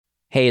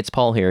Hey, it's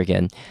Paul here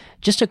again.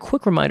 Just a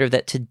quick reminder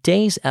that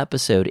today's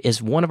episode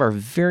is one of our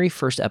very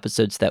first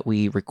episodes that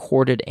we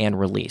recorded and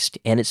released,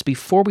 and it's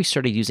before we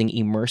started using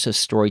immersive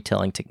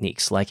storytelling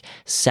techniques like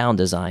sound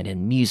design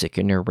and music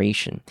and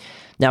narration.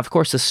 Now, of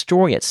course, the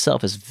story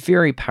itself is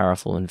very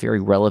powerful and very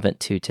relevant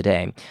to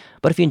today,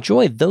 but if you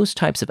enjoy those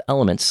types of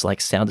elements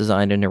like sound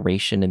design and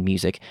narration and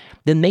music,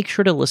 then make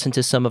sure to listen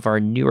to some of our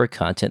newer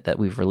content that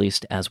we've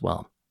released as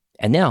well.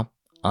 And now,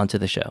 on to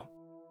the show.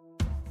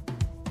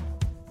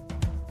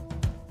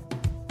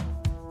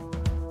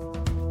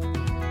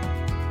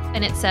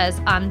 And it says,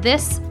 on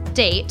this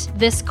date,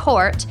 this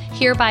court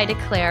hereby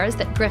declares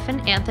that Griffin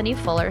Anthony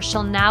Fuller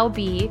shall now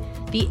be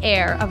the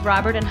heir of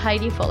Robert and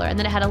Heidi Fuller. And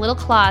then it had a little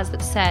clause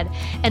that said,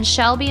 and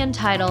shall be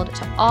entitled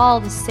to all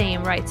the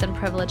same rights and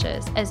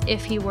privileges as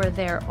if he were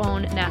their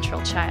own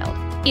natural child.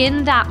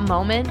 In that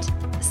moment,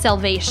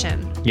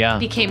 salvation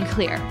became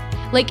clear.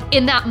 Like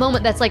in that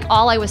moment, that's like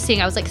all I was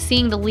seeing. I was like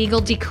seeing the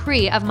legal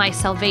decree of my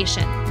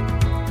salvation.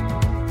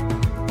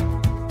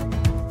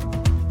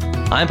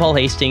 I'm Paul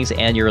Hastings,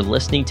 and you're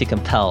listening to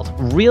Compelled,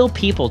 real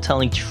people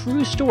telling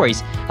true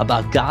stories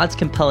about God's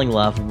compelling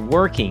love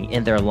working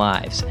in their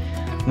lives.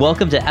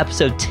 Welcome to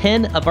episode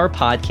 10 of our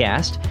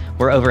podcast.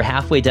 We're over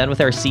halfway done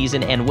with our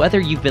season, and whether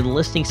you've been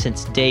listening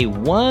since day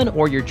one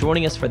or you're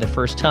joining us for the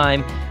first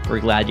time, we're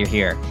glad you're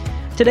here.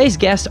 Today's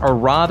guests are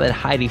Rob and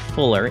Heidi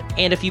Fuller,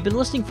 and if you've been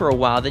listening for a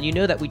while, then you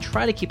know that we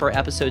try to keep our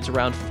episodes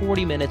around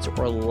 40 minutes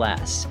or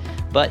less.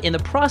 But in the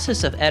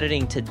process of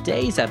editing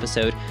today's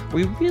episode,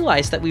 we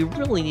realized that we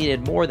really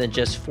needed more than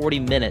just 40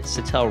 minutes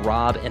to tell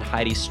Rob and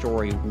Heidi's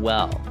story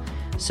well.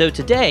 So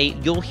today,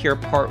 you'll hear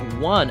part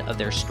one of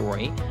their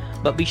story,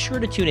 but be sure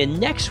to tune in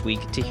next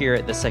week to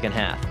hear the second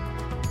half.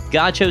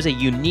 God chose a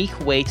unique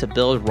way to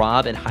build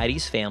Rob and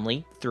Heidi's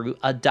family through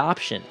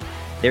adoption.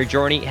 Their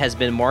journey has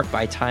been marked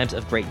by times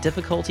of great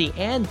difficulty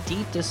and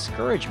deep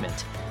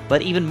discouragement,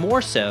 but even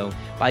more so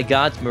by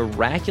God's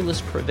miraculous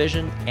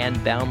provision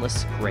and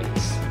boundless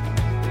grace.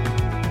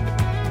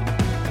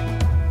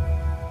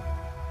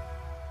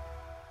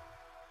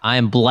 I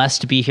am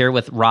blessed to be here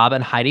with Rob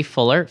and Heidi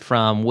Fuller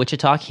from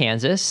Wichita,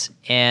 Kansas,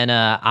 and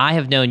I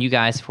have known you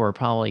guys for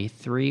probably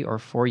 3 or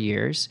 4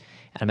 years.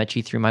 I met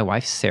you through my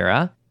wife,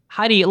 Sarah.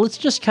 Heidi, let's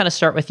just kind of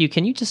start with you.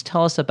 Can you just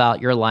tell us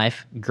about your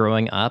life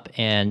growing up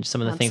and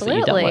some of the things that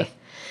you dealt with?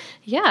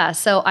 Yeah,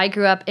 so I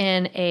grew up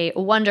in a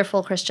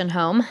wonderful Christian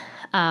home.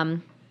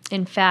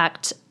 In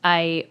fact,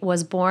 I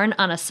was born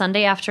on a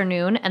Sunday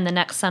afternoon, and the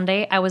next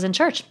Sunday I was in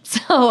church.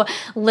 So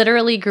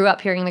literally grew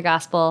up hearing the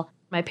gospel.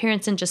 My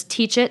parents didn't just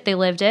teach it, they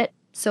lived it.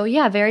 So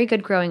yeah, very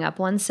good growing up.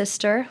 One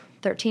sister,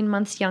 13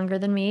 months younger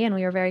than me, and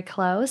we were very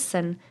close,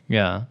 and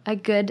a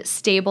good,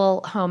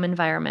 stable home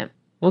environment.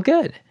 Well,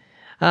 good.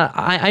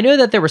 I know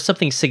that there was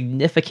something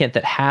significant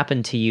that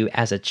happened to you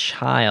as a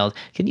child.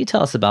 Can you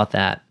tell us about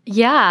that?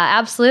 Yeah,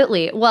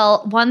 absolutely.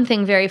 Well, one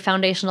thing very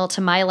foundational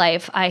to my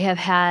life, I have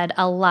had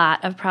a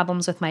lot of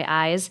problems with my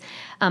eyes.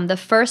 The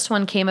first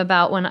one came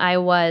about when I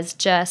was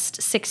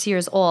just 6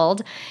 years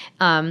old.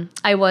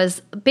 I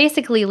was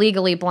basically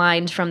legally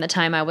blind from the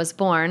time I was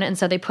born, and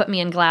so they put me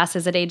in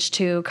glasses at age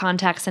 2,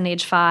 contacts in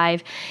age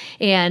 5,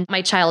 and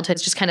my childhood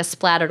just kind of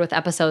splattered with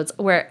episodes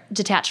where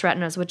detached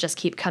retinas would just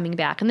keep coming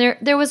back. And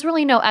there was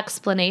really no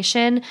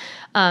explanation.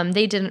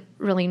 They didn't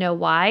really know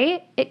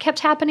why it kept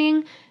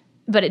happening,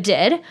 but it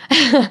did,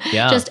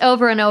 just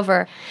over and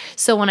over.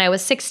 So when I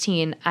was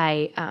 16,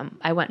 I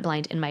went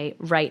blind in my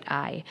right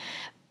eye,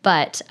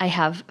 but I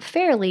have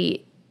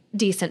fairly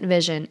decent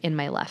vision in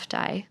my left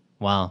eye.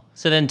 Wow.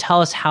 So then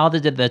tell us, how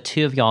did the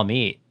two of y'all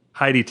meet?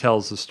 Heidi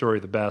tells the story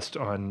the best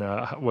on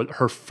what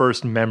her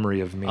first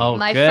memory of me. Oh,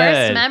 my good.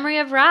 First memory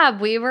of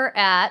Rob, we were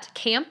at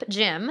Camp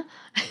Jim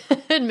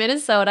in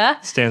Minnesota.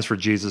 Stands for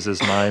Jesus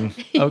is mine.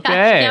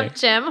 Okay. Camp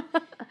Jim.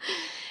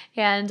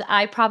 And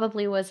I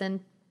probably was in,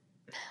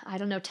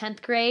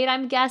 10th grade,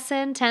 I'm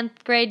guessing.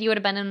 10th grade, you would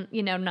have been in,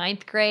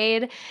 9th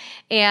grade.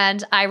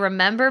 And I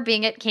remember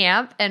being at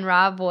camp, and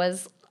Rob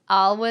was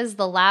always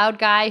the loud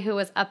guy who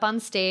was up on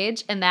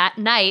stage. And that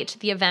night,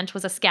 the event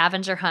was a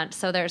scavenger hunt.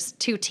 So there's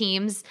 2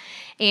 teams,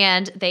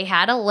 and they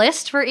had a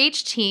list for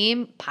each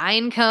team,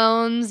 pine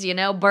cones,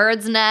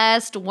 bird's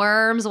nest,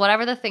 worms,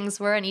 whatever the things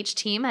were. And each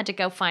team had to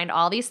go find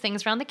all these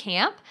things around the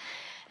camp.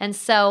 And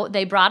so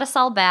they brought us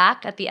all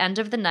back at the end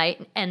of the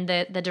night, and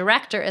the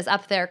director is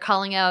up there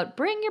calling out,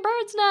 "Bring your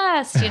bird's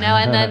nest,"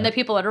 and then the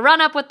people would run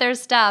up with their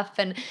stuff,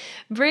 and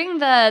bring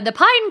the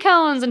pine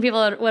cones, and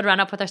people would run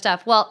up with their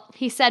stuff. Well,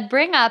 he said,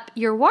 "Bring up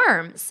your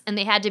worms," and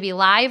they had to be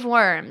live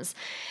worms.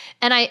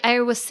 And I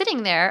was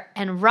sitting there,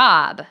 and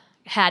Rob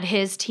had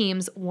his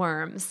team's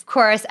worms. Of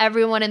course,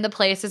 everyone in the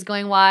place is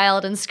going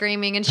wild and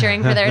screaming and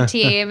cheering for their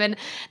team. And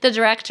the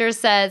director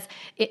says,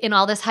 in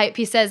all this hype,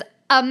 he says,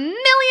 $1 million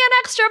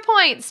extra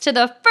points to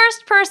the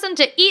first person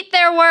to eat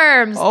their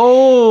worms.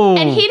 Oh.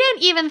 And he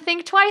didn't even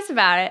think twice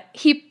about it.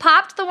 He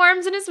popped the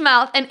worms in his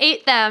mouth and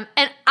ate them,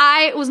 and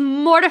I was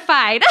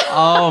mortified.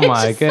 Oh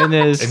my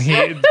goodness. And he,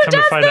 come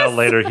to find out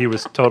later, he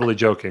was totally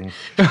joking.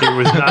 He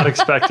was not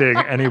expecting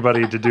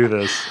anybody to do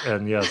this.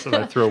 And yes, and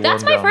I threw a worm down.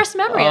 That's my first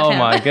memory of him. Oh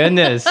my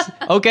goodness.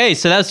 Okay,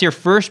 so that's your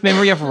first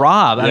memory of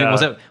Rob. I mean,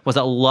 Yeah. was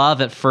it love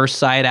at first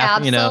sight?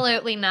 After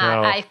Absolutely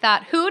not. No. I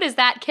thought, who does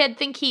that kid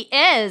think he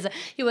is?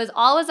 He was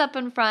always up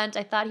in front.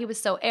 I thought he was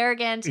so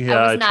arrogant. Yeah, I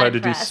I was not tried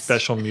impressed. to do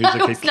special music I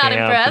at was not camp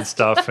and impressed.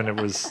 stuff, and it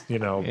was, you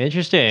know,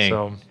 Interesting.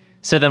 so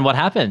So then what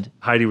happened?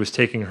 Heidi was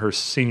taking her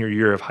senior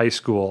year of high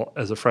school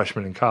as a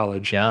freshman in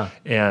college. Yeah.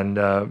 And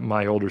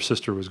my older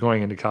sister was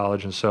going into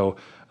college, and so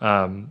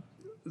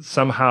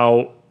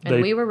somehow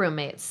And we were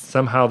roommates.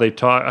 they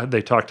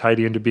talked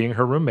Heidi into being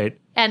her roommate.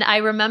 And I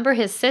remember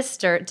his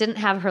sister didn't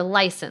have her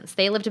license.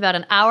 They lived about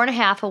an hour and a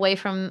half away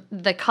from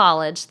the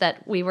college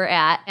that we were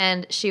at.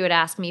 And she would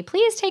ask me,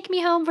 please take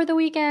me home for the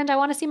weekend. I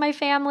want to see my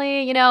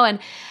family, you know, and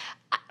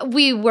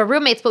we were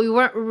roommates, but we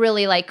weren't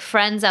really like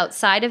friends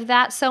outside of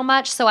that so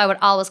much. So I would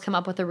always come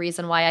up with a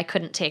reason why I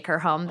couldn't take her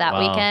home that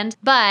Wow. weekend.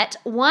 But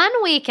one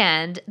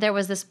weekend, there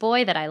was this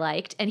boy that I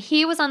liked, and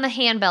he was on the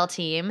handbell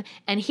team,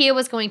 and he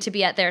was going to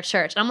be at their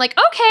church. And I'm like,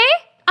 okay,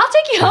 I'll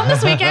take you home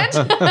this weekend.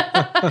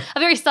 A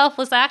very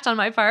selfless act on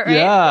my part, right?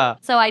 Yeah.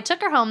 So I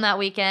took her home that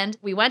weekend.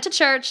 We went to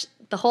church.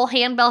 The whole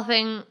handbell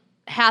thing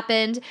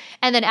happened.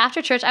 And then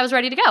after church, I was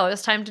ready to go. It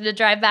was time to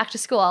drive back to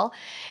school.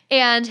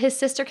 And his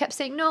sister kept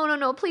saying,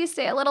 no, please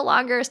stay a little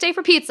longer. Stay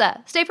for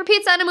pizza. Stay for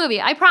pizza and a movie.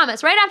 I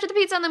promise. Right after the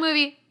pizza and the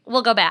movie,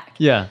 we'll go back.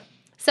 Yeah.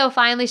 So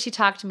finally she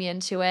talked me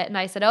into it. And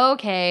I said,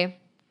 okay.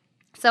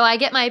 So I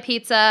get my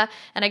pizza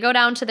and I go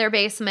down to their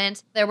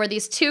basement. There were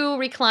these 2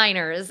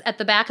 recliners at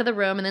the back of the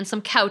room and then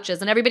some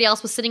couches, and everybody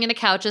else was sitting in the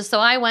couches. So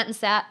I went and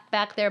sat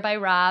back there by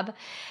Rob.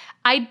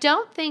 I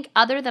don't think,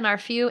 other than our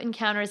few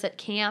encounters at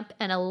camp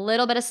and a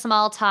little bit of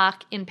small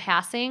talk in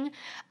passing,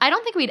 I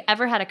don't think we'd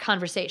ever had a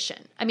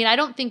conversation. I mean, I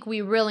don't think we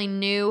really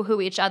knew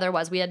who each other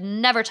was. We had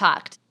never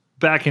talked.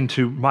 Back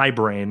into my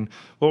brain,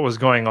 what was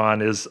going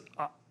on is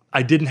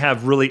I didn't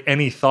have really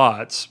any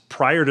thoughts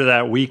prior to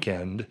that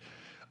weekend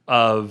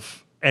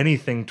of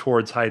anything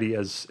towards Heidi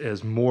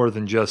as more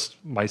than just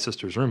my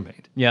sister's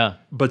roommate. Yeah.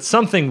 But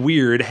something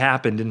weird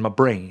happened in my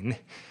brain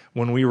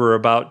when we were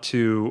about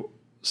to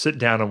sit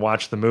down and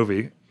watch the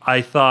movie.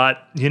 I thought,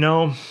 you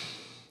know,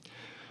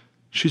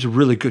 she's a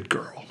really good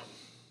girl,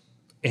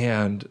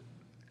 and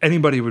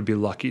anybody would be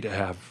lucky to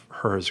have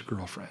her as a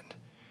girlfriend.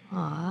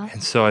 Aww.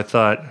 And so I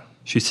thought,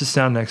 she sits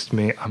down next to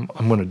me, I'm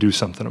going to do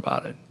something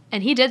about it.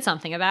 And he did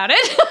something about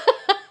it.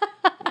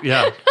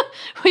 Yeah.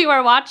 We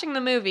were watching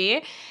the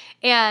movie,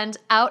 and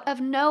out of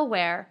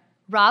nowhere,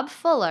 Rob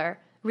Fuller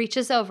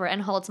reaches over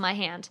and holds my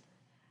hand.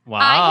 Wow.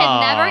 I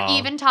had never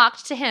even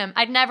talked to him.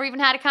 I'd never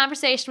even had a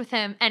conversation with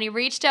him, and he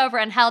reached over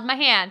and held my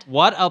hand.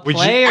 What a We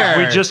player.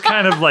 we just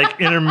kind of like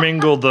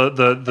intermingled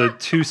the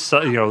 2,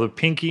 the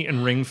pinky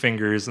and ring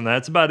fingers, and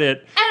that's about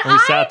it. And we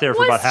sat there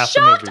for about half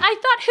shocked. the movie. I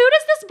thought, who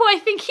does this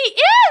boy think he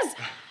is?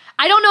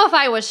 I don't know if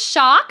I was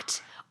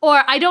shocked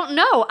or I don't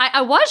know.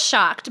 I was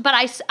shocked, but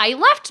I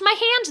left my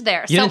hand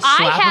there. You So didn't I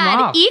slap him had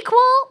off. equal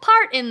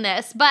part in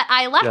this, but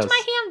I left Yes. my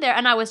hand there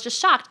and I was just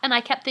shocked. And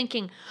I kept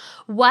thinking,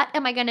 what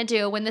am I going to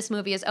do when this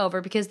movie is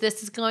over? Because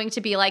this is going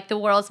to be like the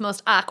world's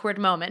most awkward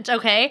moment,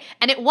 okay?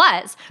 And it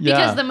was. Yeah.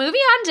 Because the movie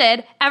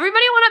ended,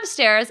 everybody went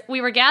upstairs, we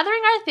were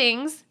gathering our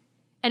things,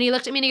 and he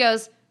looked at me and he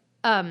goes,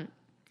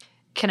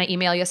 can I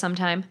email you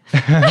sometime?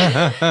 And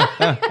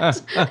I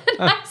said,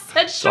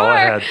 That's all I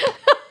sure. had.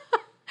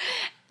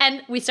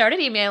 And we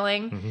started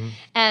emailing,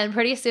 and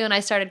pretty soon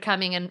I started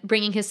coming and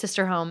bringing his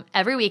sister home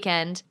every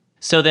weekend.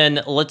 So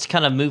then let's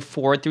kind of move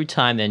forward through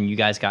time. Then you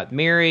guys got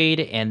married,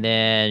 and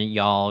then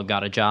y'all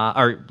got a job,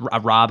 or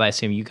Rob, I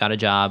assume you got a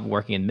job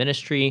working in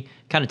ministry.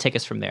 Kind of take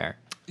us from there.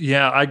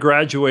 Yeah, I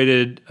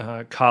graduated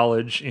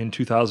college in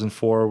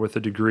 2004 with a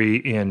degree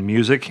in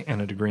music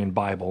and a degree in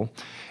Bible.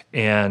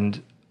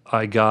 And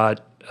I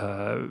got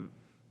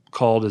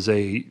called as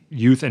a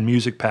youth and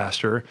music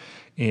pastor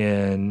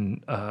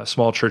in a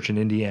small church in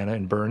Indiana,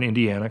 in Bern,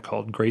 Indiana,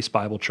 called Grace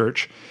Bible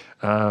Church.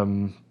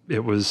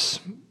 It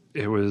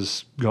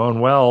was going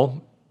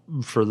well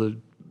for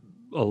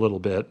a little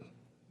bit,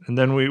 and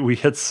then we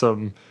hit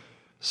some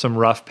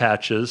rough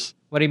patches.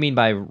 What do you mean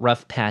by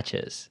rough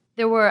patches?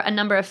 There were a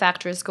number of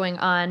factors going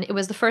on. It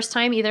was the first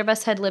time either of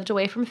us had lived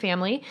away from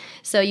family,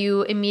 so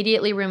you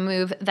immediately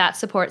remove that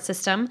support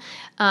system.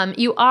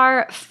 You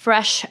are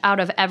fresh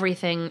out of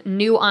everything,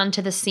 new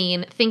onto the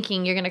scene,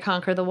 thinking you're going to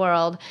conquer the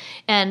world.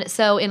 And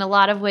so in a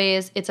lot of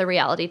ways, it's a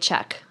reality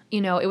check. You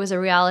know, it was a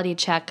reality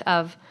check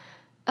of,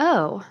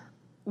 oh,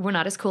 we're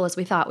not as cool as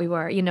we thought we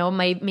were, you know,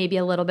 maybe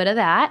a little bit of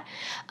that.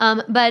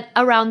 But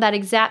around that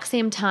exact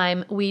same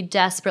time, we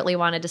desperately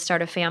wanted to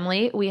start a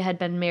family. We had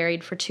been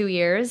married for 2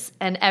 years,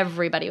 and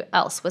everybody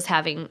else was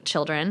having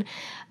children.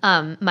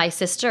 My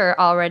sister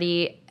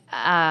already,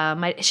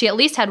 she at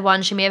least had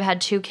one. She may have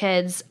had 2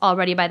 kids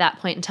already by that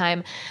point in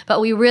time. But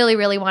we really,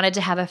 really wanted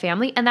to have a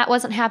family, and that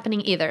wasn't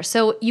happening either.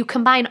 So you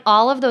combine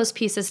all of those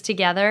pieces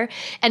together,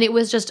 and it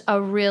was just a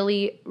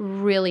really,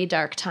 really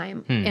dark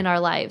time in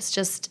our lives.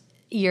 Just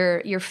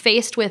you're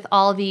faced with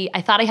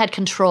I thought I had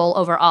control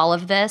over all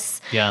of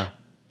this. Yeah.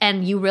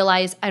 And you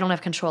realize I don't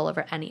have control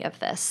over any of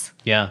this.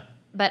 Yeah.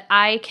 But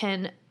I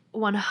can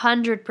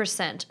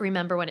 100%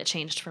 remember when it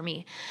changed for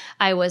me.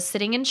 I was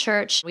sitting in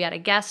church. We had a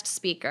guest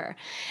speaker,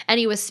 and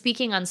he was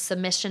speaking on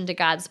submission to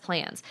God's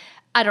plans.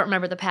 I don't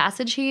remember the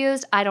passage he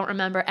used. I don't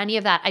remember any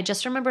of that. I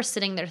just remember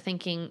sitting there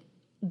thinking,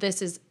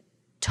 this is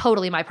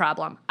totally my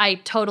problem. I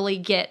totally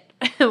get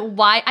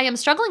why I am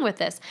struggling with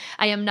this.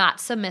 I am not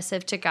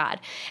submissive to God.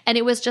 And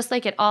it was just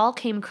like it all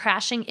came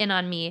crashing in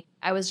on me.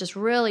 I was just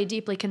really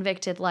deeply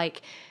convicted,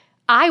 like,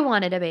 I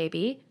wanted a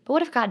baby, but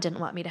what if God didn't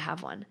want me to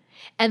have one?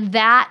 And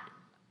that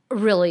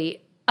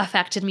really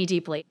affected me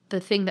deeply. The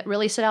thing that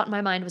really stood out in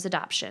my mind was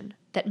adoption,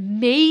 that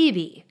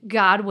maybe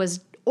God was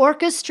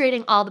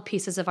orchestrating all the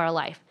pieces of our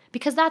life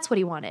because that's what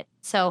he wanted.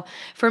 So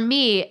for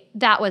me,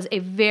 that was a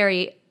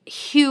very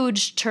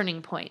huge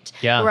turning point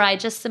where I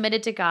just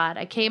submitted to God.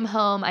 I came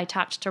home, I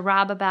talked to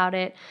Rob about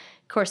it.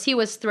 Of course, he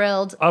was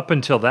thrilled. Up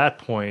until that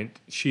point,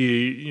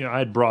 I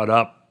had brought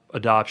up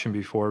adoption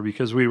before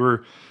because we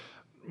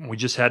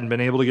just hadn't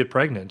been able to get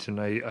pregnant. And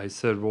I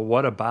said, well,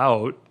 what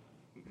about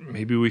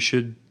maybe we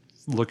should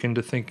look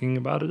into thinking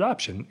about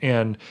adoption?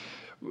 And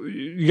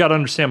you got to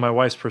understand my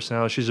wife's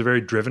personality. She's a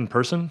very driven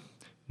person.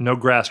 No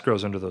grass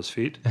grows under those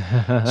feet.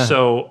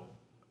 So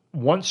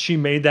once she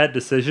made that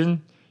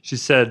decision, she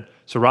said,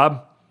 so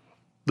Rob,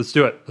 let's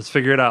do it. Let's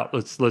figure it out.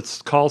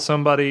 Let's call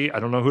somebody. I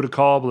don't know who to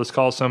call, but let's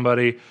call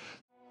somebody.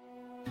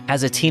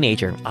 As a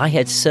teenager, I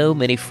had so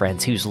many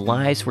friends whose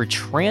lives were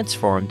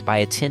transformed by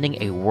attending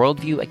a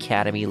Worldview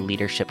Academy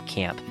leadership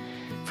camp.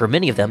 For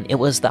many of them, it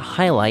was the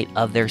highlight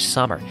of their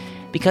summer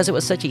because it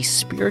was such a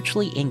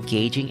spiritually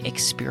engaging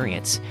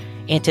experience.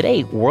 And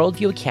today,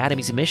 Worldview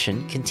Academy's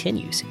mission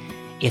continues.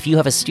 If you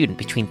have a student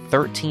between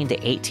 13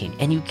 to 18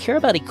 and you care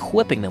about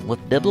equipping them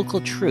with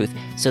biblical truth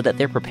so that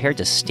they're prepared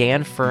to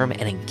stand firm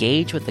and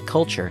engage with the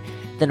culture,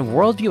 then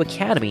Worldview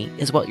Academy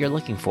is what you're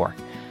looking for.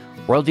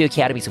 Worldview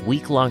Academy's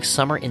week-long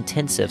summer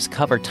intensives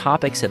cover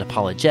topics in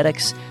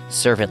apologetics,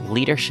 servant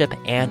leadership,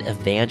 and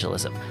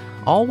evangelism,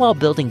 all while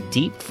building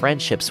deep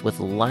friendships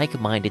with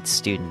like-minded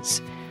students.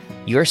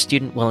 Your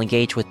student will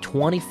engage with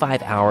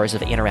 25 hours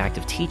of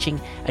interactive teaching,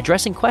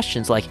 addressing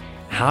questions like,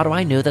 how do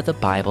I know that the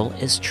Bible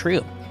is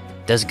true?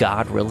 Does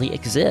God really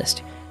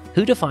exist?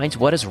 Who defines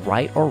what is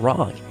right or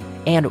wrong?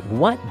 And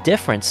what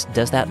difference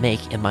does that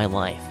make in my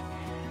life?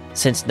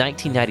 Since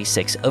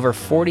 1996, over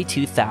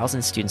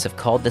 42,000 students have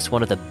called this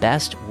one of the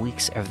best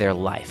weeks of their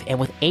life. And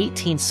with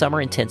 18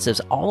 summer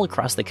intensives all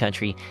across the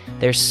country,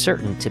 there's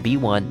certain to be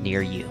one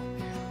near you.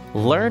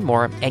 Learn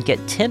more and get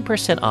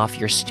 10% off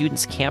your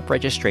student's camp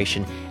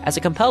registration as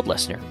a Compelled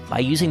listener by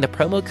using the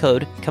promo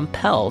code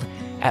COMPELLED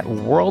at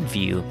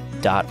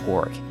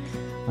worldview.org.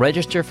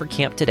 Register for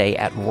camp today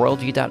at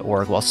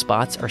worldview.org while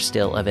spots are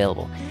still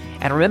available.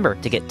 And remember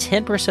to get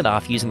 10%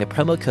 off using the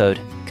promo code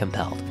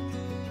COMPELLED.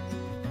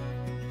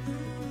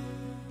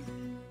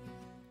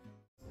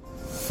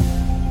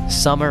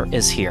 Summer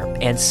is here,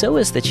 and so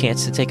is the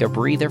chance to take a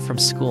breather from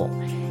school.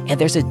 And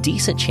there's a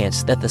decent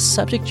chance that the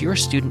subject your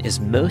student is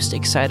most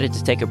excited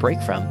to take a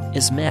break from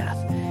is math.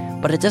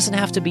 But it doesn't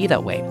have to be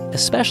that way,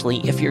 especially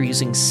if you're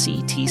using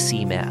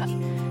CTC Math.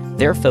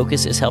 Their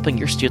focus is helping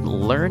your student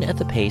learn at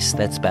the pace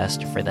that's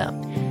best for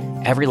them.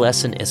 Every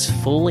lesson is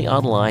fully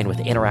online with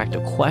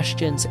interactive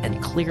questions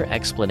and clear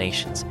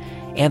explanations.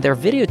 And their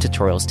video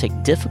tutorials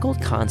take difficult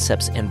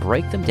concepts and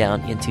break them down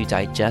into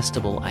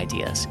digestible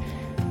ideas.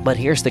 But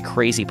here's the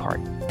crazy part.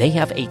 They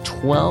have a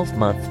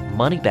 12-month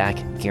money-back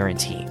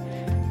guarantee.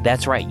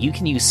 That's right, you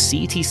can use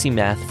CTC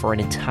Math for an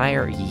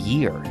entire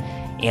year.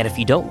 And if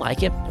you don't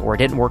like it, or it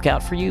didn't work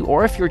out for you,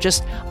 or if you're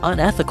just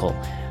unethical,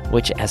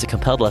 which as a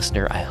Compelled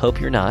listener, I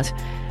hope you're not,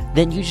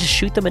 then you just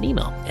shoot them an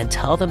email and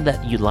tell them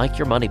that you'd like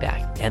your money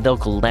back, and they'll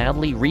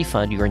gladly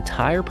refund your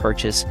entire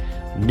purchase,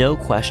 no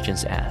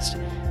questions asked.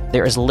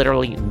 There is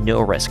literally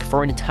no risk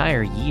for an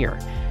entire year.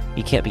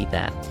 You can't beat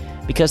that.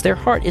 Because their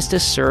heart is to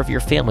serve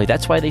your family.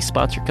 That's why they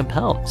sponsor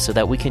Compelled, so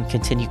that we can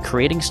continue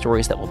creating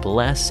stories that will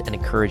bless and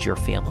encourage your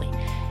family.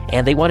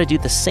 And they want to do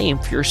the same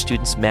for your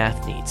students'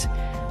 math needs.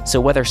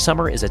 So whether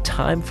summer is a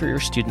time for your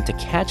student to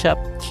catch up,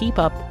 keep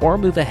up, or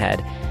move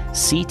ahead,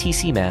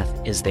 CTC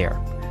Math is there.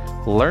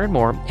 Learn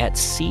more at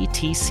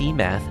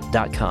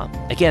ctcmath.com.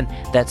 Again,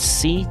 that's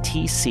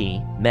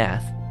ctcmath.com.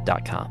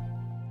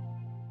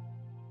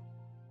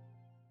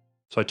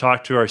 So I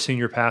talked to our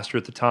senior pastor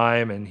at the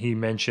time, and he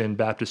mentioned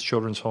Baptist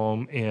Children's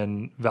Home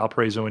in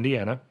Valparaiso,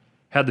 Indiana.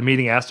 Had the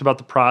meeting, asked about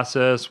the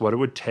process, what it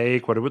would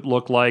take, what it would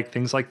look like,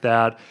 things like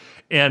that.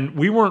 And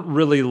we weren't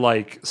really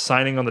like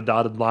signing on the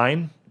dotted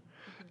line,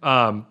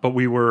 but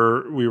we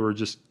were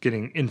just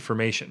getting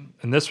information.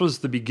 And this was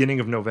the beginning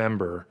of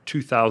November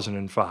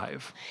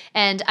 2005.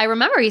 And I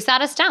remember he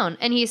sat us down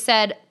and he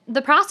said,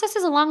 the process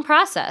is a long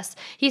process.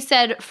 He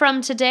said,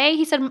 from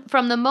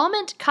the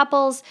moment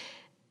couples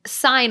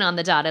sign on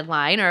the dotted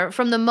line, or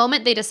from the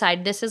moment they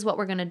decide this is what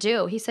we're going to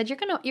do, he said, you're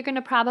going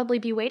to probably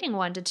be waiting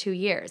 1 to 2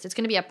 years. It's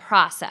going to be a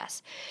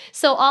process.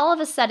 So all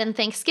of a sudden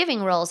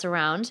Thanksgiving rolls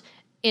around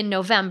in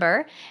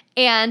November,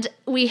 and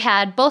we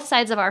had both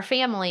sides of our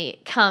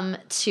family come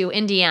to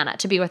Indiana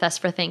to be with us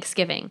for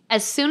Thanksgiving.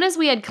 As soon as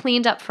we had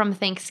cleaned up from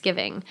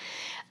Thanksgiving,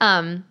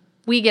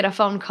 we get a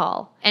phone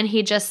call, and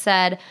he just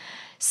said,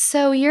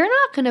 so you're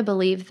not going to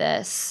believe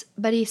this,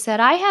 but he said,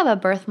 I have a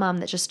birth mom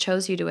that just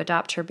chose you to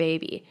adopt her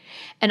baby.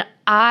 And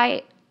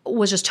I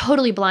was just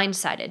totally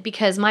blindsided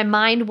because my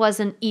mind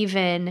wasn't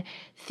even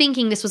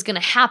thinking this was going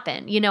to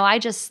happen.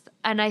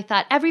 I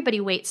thought everybody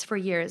waits for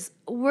years.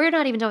 We're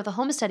not even done with the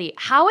home study.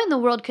 How in the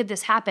world could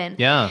this happen?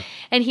 Yeah.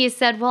 And he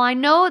said, well, I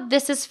know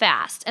this is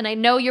fast. And I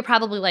know you're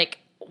probably like,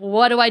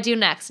 what do I do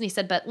next? And he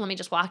said, but let me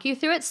just walk you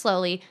through it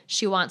slowly.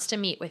 She wants to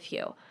meet with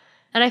you.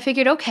 And I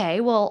figured, okay,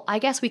 well, I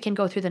guess we can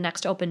go through the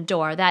next open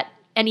door. That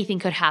anything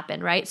could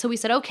happen, right? So we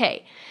said,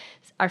 okay.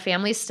 Our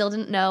family still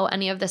didn't know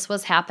any of this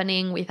was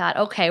happening. We thought,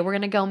 okay, we're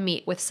going to go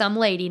meet with some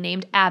lady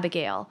named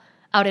Abigail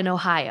out in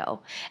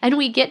Ohio. And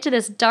we get to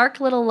this dark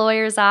little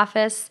lawyer's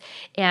office,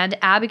 and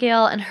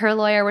Abigail and her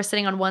lawyer were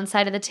sitting on one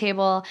side of the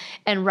table,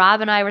 and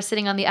Rob and I were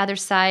sitting on the other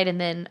side, and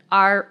then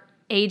our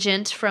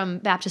agent from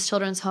Baptist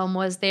Children's Home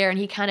was there, and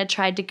he kind of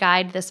tried to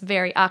guide this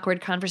very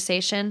awkward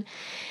conversation.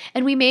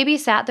 And we maybe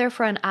sat there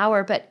for an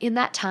hour, but in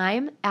that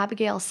time,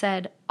 Abigail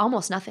said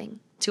almost nothing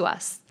to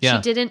us. Yeah.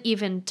 She didn't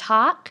even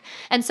talk.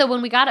 And so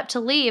when we got up to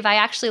leave, I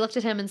actually looked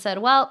at him and said,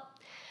 well,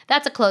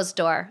 that's a closed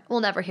door. We'll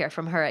never hear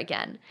from her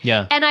again.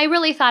 Yeah. And I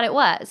really thought it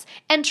was.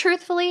 And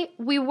truthfully,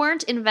 we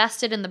weren't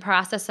invested in the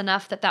process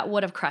enough that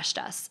would have crushed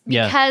us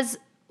because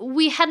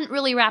we hadn't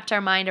really wrapped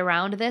our mind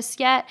around this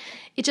yet.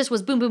 It just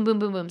was boom, boom, boom,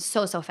 boom, boom,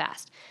 so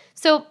fast.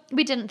 So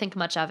we didn't think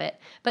much of it.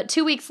 But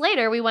 2 weeks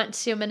later, we went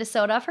to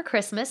Minnesota for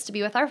Christmas to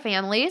be with our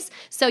families.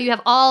 So you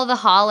have all the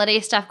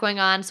holiday stuff going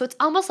on. So it's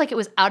almost like it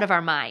was out of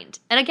our mind.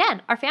 And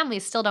again, our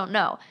families still don't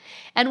know.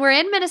 And we're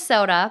in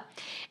Minnesota,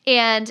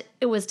 and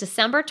it was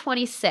December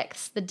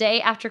 26th, the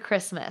day after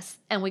Christmas.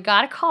 And we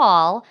got a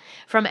call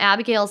from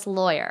Abigail's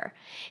lawyer.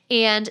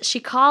 And she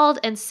called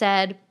and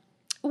said,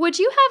 would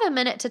you have a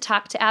minute to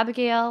talk to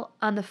Abigail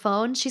on the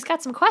phone? She's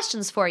got some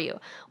questions for you.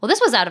 Well,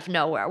 this was out of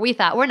nowhere. We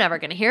thought we're never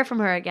going to hear from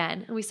her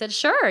again. And we said,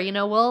 sure,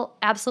 we'll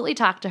absolutely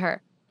talk to her.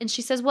 And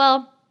she says,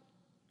 well,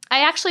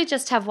 I actually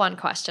just have one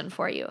question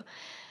for you.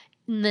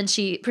 And then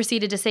she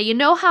proceeded to say, you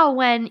know how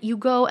when you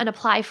go and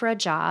apply for a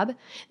job,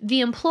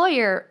 the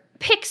employer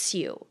picks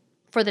you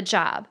for the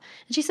job?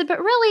 And she said,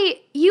 but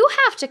really, you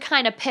have to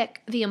kind of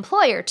pick the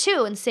employer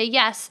too and say,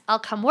 yes, I'll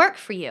come work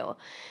for you.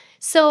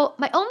 So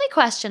my only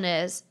question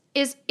is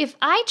if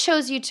I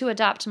chose you to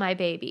adopt my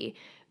baby,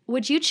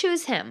 would you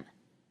choose him?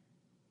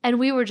 And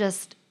we were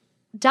just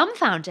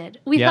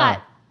dumbfounded. We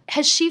thought,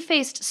 has she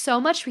faced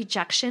so much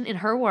rejection in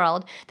her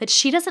world that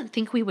she doesn't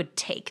think we would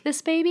take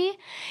this baby?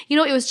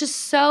 It was just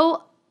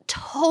so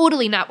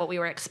totally not what we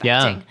were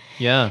expecting.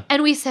 Yeah.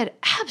 And we said,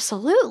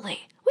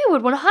 absolutely. We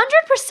would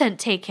 100%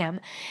 take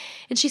him.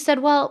 And she said,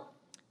 well,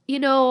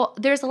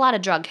 there's a lot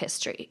of drug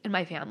history in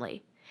my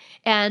family.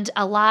 And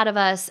a lot of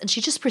us, and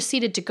she just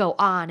proceeded to go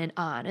on.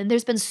 And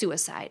there's been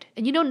suicide.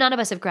 And none of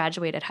us have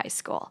graduated high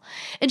school.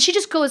 And she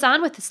just goes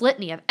on with this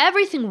litany of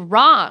everything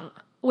wrong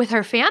with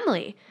her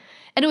family.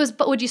 And it was,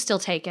 but would you still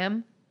take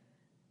him?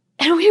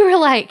 And we were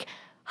like,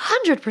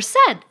 100%,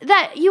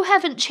 that you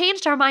haven't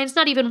changed our minds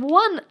not even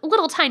one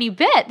little tiny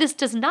bit. This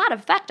does not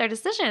affect our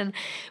decision.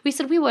 We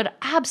said we would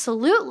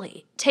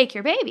absolutely take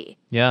your baby.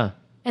 Yeah.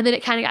 And then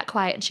it kind of got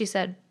quiet. And she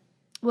said,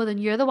 well, then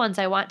you're the ones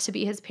I want to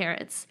be his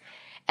parents.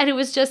 And it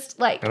was just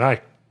like... And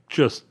I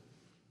just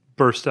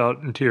burst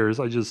out in tears.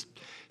 I just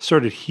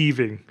started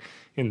heaving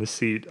in the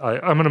seat.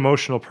 I'm an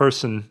emotional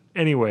person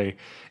anyway.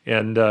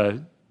 And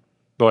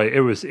boy, it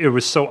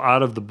was so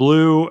out of the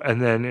blue.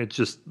 And then it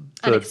just...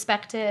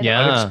 unexpected.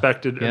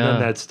 Unexpected. And then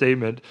that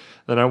statement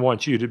that I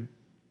want you to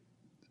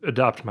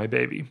adopt my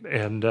baby.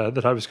 And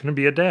that I was going to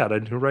be a dad. I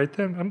knew right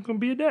then, I'm going to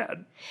be a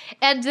dad.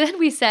 And then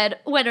we said,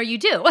 when are you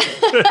due?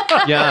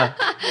 Yeah.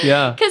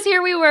 Because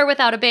here we were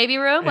without a baby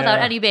room, without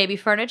any baby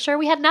furniture.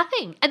 We had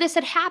nothing. And this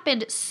had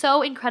happened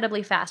so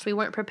incredibly fast. We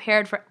weren't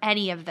prepared for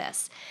any of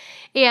this.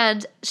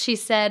 And she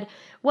said,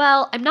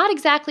 well, I'm not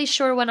exactly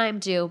sure when I'm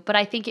due, but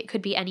I think it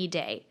could be any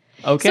day.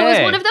 Okay. So it was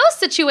one of those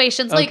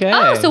situations like,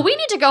 so we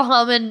need to go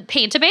home and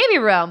paint a baby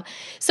room.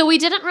 So we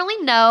didn't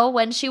really know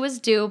when she was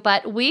due,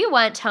 but we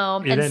went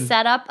home and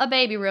set up a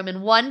baby room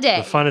in one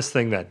day. The funnest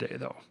thing that day,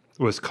 though,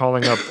 was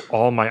calling up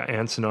all my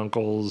aunts and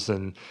uncles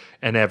and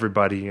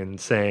everybody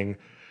and saying,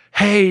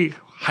 hey,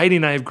 Heidi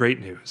and I have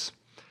great news.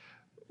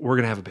 We're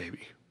going to have a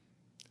baby.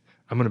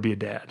 I'm going to be a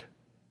dad.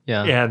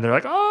 Yeah. And they're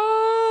like,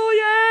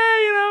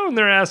 oh, yeah, and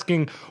they're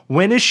asking,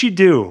 when is she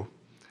due?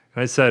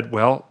 And I said,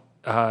 well,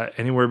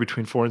 anywhere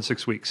between 4 and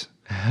 6 weeks.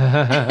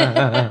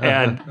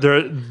 And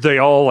they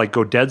all like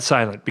go dead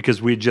silent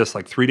because we'd just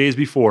like 3 days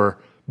before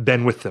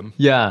been with them.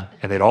 Yeah.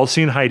 And they'd all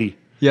seen Heidi.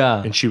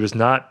 Yeah. And she was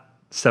not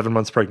 7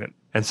 months pregnant.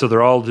 And so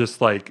they're all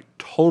just like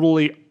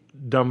totally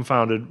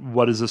dumbfounded.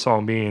 What does this all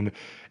mean?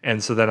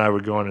 And so then I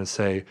would go on and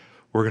say,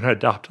 we're going to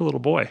adopt a little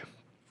boy.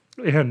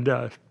 And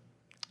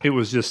it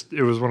was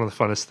one of the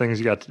funnest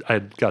things. I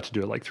got to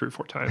do it like 3 or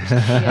 4 times.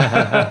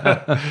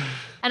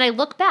 And I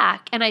look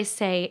back and I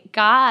say,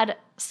 God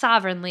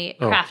sovereignly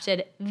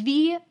crafted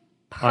the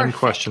perfect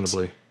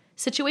unquestionably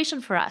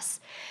situation for us.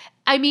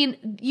 I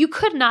mean, you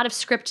could not have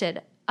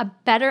scripted a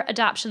better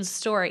adoption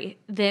story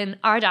than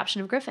our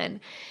adoption of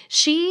Griffin.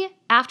 She,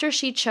 after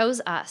she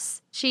chose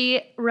us,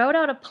 she wrote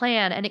out a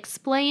plan and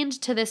explained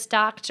to this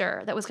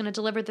doctor that was going to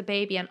deliver the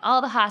baby and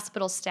all the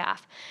hospital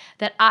staff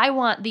that I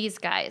want these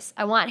guys,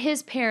 I want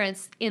his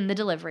parents in the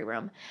delivery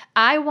room.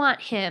 I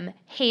want him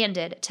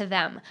handed to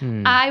them.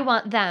 I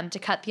want them to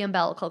cut the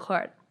umbilical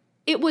cord.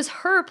 It was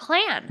her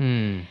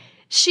plan.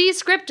 She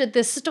scripted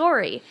this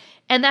story.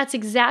 And that's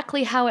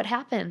exactly how it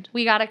happened.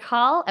 We got a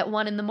call at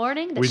 1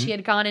 a.m. that she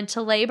had gone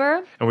into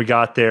labor. And we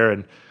got there,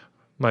 and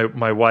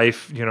my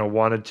wife,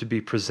 wanted to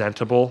be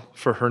presentable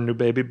for her new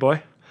baby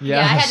boy. Yeah,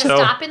 I had to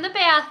stop in the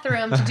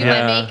bathroom to do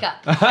my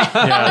makeup.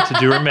 To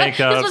do her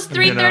makeup. This was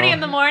 3:30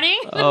 in the morning.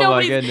 Oh,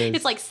 my goodness.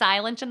 It's like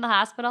silent in the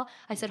hospital.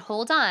 I said,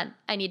 hold on.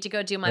 I need to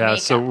go do my makeup.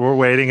 So we're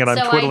waiting, and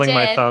I'm twiddling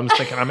my thumbs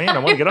thinking, I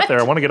want to get up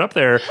there. I want to get up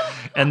there.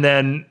 And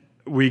then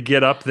we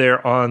get up there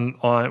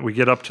we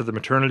get up to the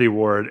maternity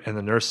ward, and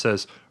the nurse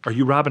says, "Are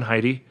you Rob and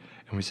Heidi?"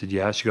 And we said,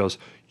 "Yeah." She goes,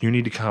 "You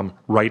need to come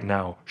right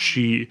now.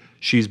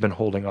 She's been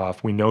holding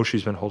off. We know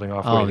she's been holding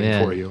off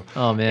waiting for you."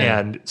 Oh, man.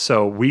 And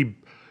so we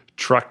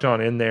trucked on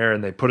in there,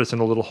 and they put us in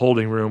a little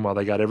holding room while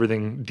they got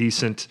everything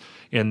decent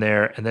in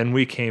there. And then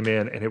we came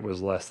in, and it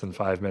was less than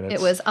 5 minutes. It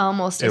was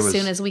almost as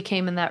soon as we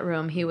came in that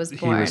room, he was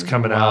born. He was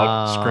coming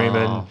out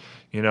screaming.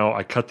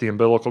 I cut the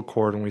umbilical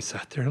cord, and we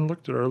sat there and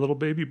looked at our little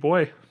baby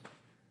boy.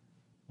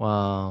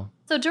 Wow.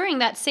 So during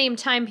that same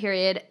time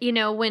period,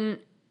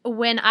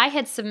 when I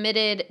had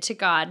submitted to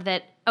God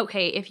that,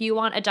 okay, if you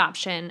want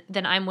adoption,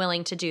 then I'm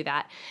willing to do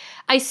that,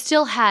 I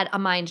still had a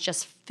mind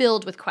just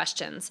filled with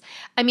questions.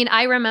 I mean,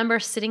 I remember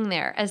sitting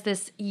there as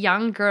this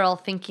young girl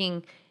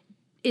thinking,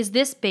 does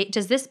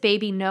this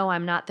baby know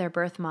I'm not their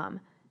birth mom?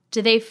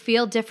 Do they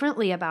feel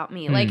differently about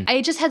me? Like,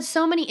 I just had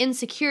so many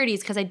insecurities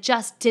because I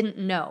just didn't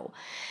know.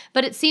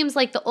 But it seems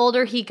like the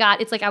older he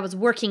got, it's like I was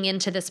working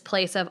into this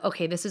place of,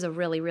 okay, this is a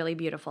really, really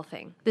beautiful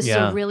thing. This is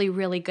a really,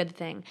 really good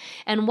thing.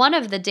 And one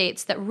of the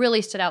dates that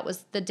really stood out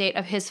was the date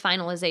of his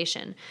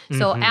finalization.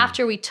 So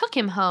after we took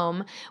him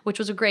home, which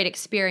was a great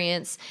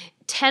experience,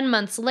 10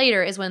 months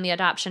later is when the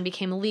adoption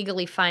became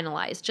legally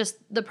finalized. Just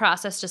the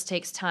process just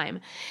takes time.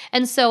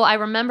 And so I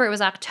remember it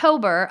was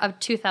October of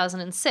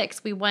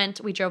 2006.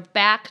 We drove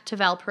back to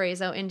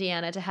Valparaiso,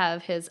 Indiana to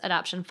have his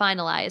adoption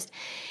finalized.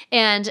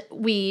 And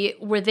we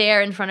were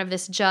there in front of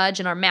this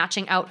judge in our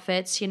matching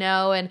outfits,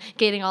 and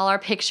getting all our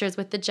pictures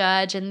with the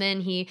judge. And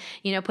then he,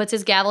 puts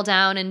his gavel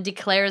down and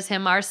declares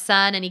him our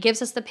son, and he gives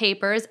us the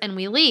papers, and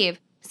we leave.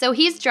 So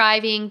he's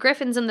driving,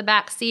 Griffin's in the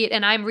back seat,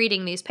 and I'm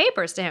reading these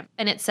papers to him.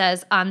 And it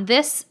says, on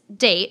this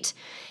date,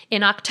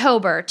 in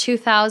October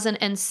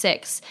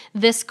 2006,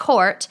 this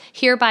court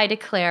hereby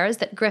declares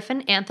that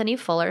Griffin Anthony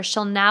Fuller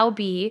shall now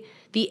be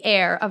the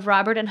heir of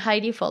Robert and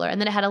Heidi Fuller.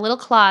 And then it had a little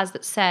clause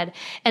that said,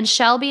 and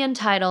shall be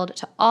entitled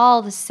to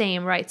all the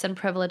same rights and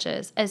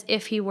privileges as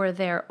if he were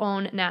their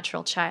own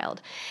natural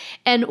child.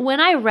 And when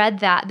I read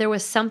that, there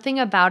was something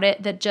about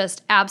it that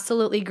just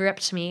absolutely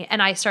gripped me.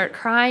 And I start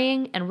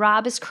crying, and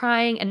Rob is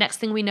crying. And next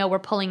thing we know, we're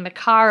pulling the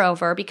car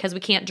over because we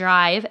can't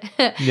drive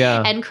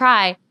and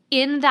cry.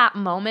 In that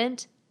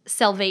moment,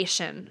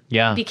 salvation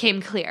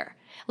became clear.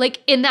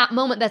 Like, in that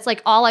moment, that's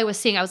like all I was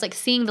seeing. I was like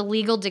seeing the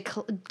legal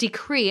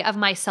decree of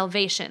my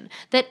salvation,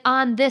 that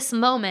on this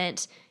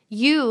moment,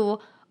 you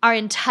are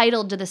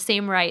entitled to the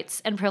same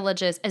rights and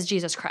privileges as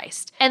Jesus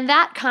Christ. And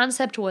that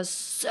concept was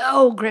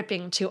so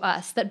gripping to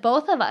us that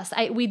both of us,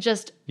 we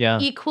just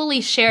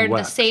equally shared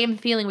the same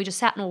feeling. We just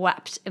sat and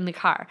wept in the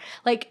car.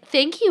 Like,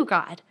 thank you,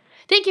 God.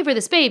 Thank you for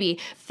this baby.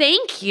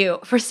 Thank you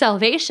for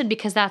salvation,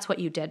 because that's what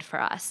you did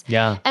for us.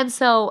 Yeah. And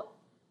so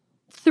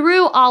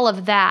through all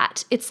of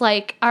that, it's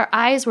like our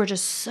eyes were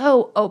just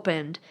so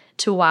opened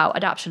to, wow,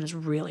 adoption is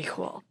really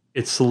cool.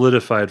 It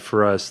solidified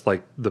for us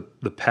like the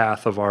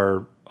path of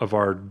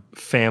our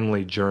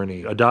family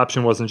journey.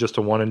 Adoption wasn't just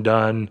a one and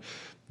done.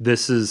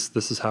 This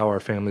is how our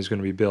family is going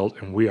to be built,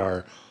 and we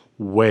are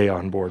way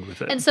on board with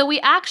it. And so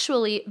we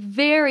actually,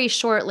 very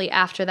shortly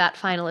after that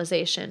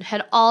finalization,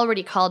 had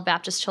already called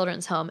Baptist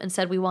Children's Home and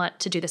said, we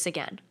want to do this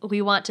again.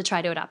 We want to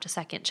try to adopt a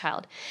second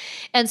child.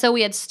 And so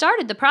we had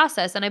started the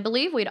process, and I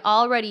believe we'd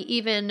already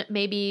even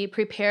maybe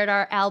prepared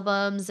our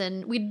albums,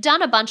 and we'd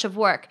done a bunch of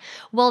work.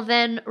 Well,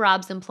 then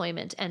Rob's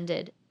employment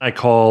ended. I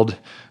called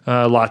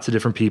lots of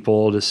different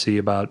people to see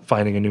about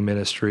finding a new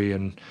ministry,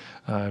 and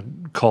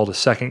called a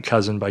second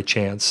cousin by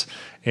chance,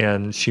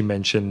 and she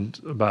mentioned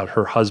about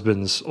her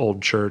husband's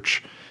old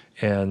church.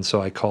 And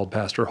so I called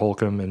Pastor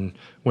Holcomb and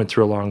went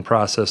through a long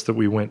process that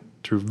we went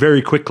through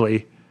very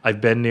quickly.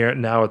 I've been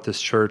now at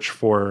this church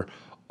for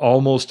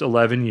almost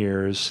 11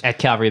 years. At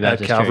Calvary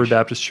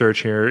Baptist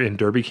Church here in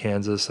Derby,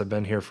 Kansas. I've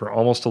been here for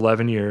almost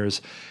 11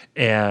 years,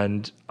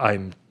 and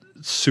I'm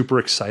super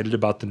excited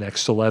about the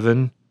next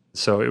 11.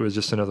 So it was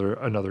just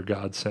another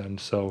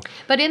godsend.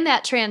 But in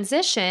that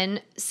transition,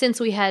 since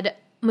we had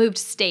moved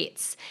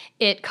states,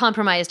 it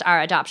compromised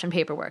our adoption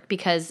paperwork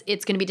because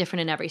it's going to be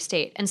different in every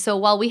state. And so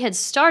while we had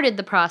started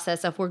the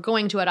process of we're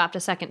going to adopt a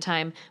second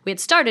time, we had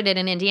started it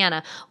in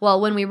Indiana.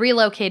 Well, when we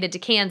relocated to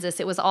Kansas,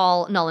 it was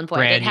all null and void.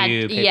 Brand it had,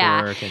 new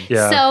paperwork.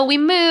 Yeah. So we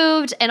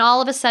moved, and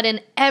all of a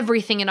sudden,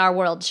 everything in our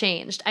world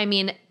changed. I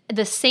mean,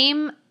 the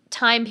same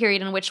time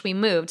period in which we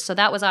moved, so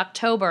that was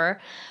October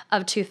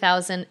of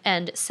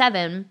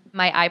 2007,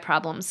 my eye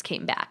problems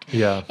came back.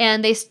 Yeah.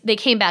 And they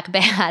came back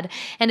bad.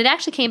 And it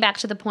actually came back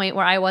to the point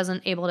where I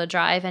wasn't able to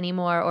drive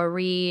anymore or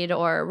read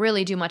or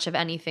really do much of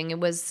anything. It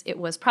was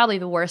probably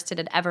the worst it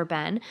had ever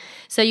been.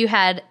 So you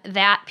had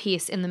that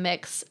piece in the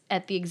mix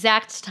at the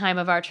exact time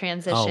of our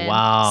transition. Oh,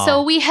 wow.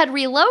 So we had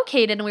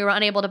relocated and we were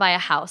unable to buy a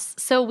house.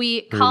 So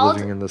we We were called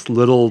living in this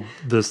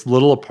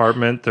little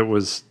apartment that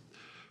was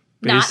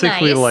Not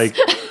basically nice.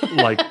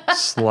 like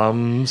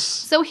slums.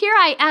 So here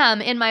I am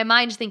in my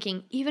mind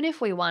thinking, even if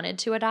we wanted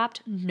to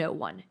adopt, no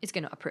one is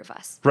going to approve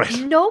us.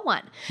 Right. No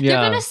one. Yeah.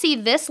 They're going to see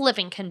this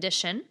living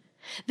condition.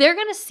 They're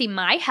going to see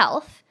my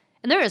health.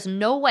 And there is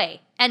no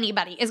way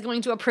anybody is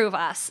going to approve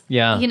us.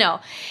 Yeah. You know.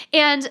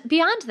 And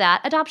beyond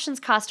that, adoptions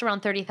cost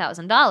around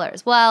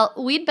 $30,000. Well,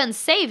 we'd been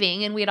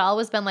saving and we'd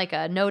always been like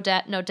a no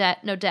debt, no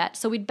debt, no debt.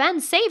 So we'd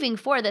been saving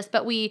for this,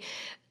 but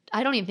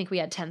I don't even think we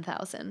had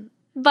 10,000.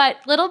 But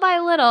little by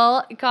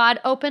little,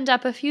 God opened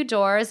up a few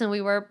doors and we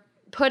were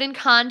put in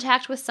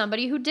contact with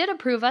somebody who did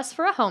approve us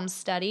for a home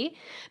study.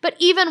 But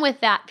even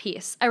with that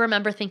piece, I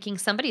remember thinking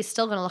somebody's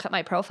still going to look at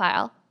my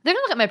profile. They're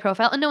going to look at my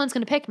profile and no one's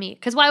going to pick me.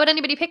 Because why would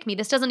anybody pick me?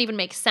 This doesn't even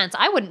make sense.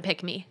 I wouldn't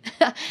pick me.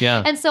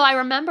 Yeah. And so I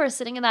remember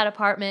sitting in that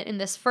apartment in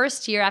this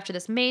first year after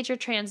this major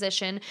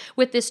transition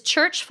with this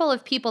church full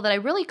of people that I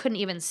really couldn't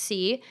even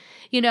see,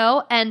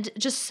 and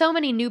just so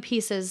many new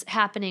pieces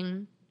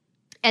happening.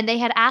 And they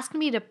had asked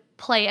me to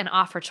play an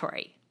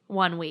offertory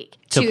one week.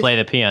 To play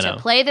the piano. To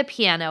play the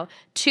piano,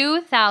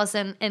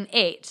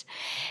 2008.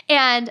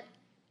 And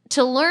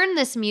to learn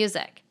this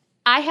music,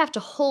 I have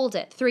to hold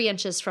it 3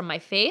 inches from my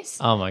face.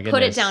 Oh my goodness.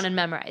 Put it down and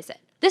memorize it.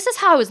 This is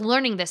how I was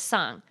learning this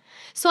song.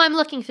 So I'm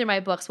looking through my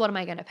books. What am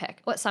I going to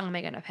pick? What song am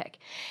I going to pick?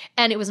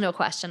 And it was no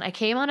question. I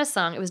came on a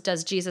song. It was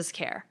Does Jesus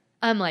Care?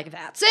 I'm like,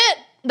 that's it.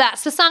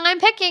 That's the song I'm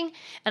picking.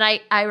 And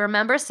I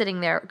remember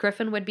sitting there.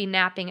 Griffin would be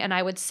napping, and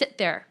I would sit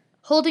there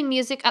holding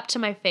music up to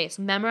my face,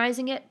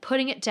 memorizing it,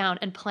 putting it down,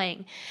 and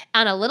playing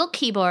on a little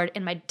keyboard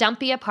in my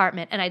dumpy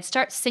apartment, and I'd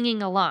start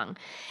singing along.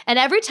 And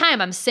every time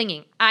I'm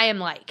singing, I am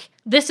like,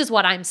 this is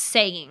what I'm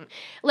saying.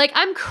 Like,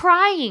 I'm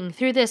crying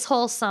through this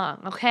whole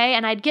song, okay?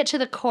 And I'd get to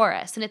the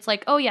chorus, and it's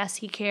like, oh, yes,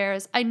 he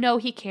cares. I know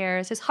he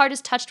cares. His heart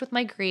is touched with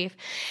my grief.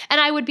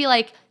 And I would be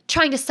like,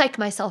 trying to psych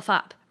myself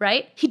up,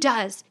 right? He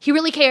does. He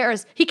really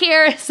cares. He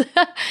cares.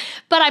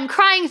 But I'm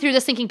crying through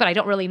this thinking, but I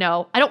don't really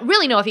know. I don't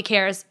really know if he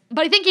cares,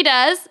 but I think he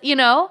does,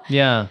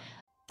 Yeah.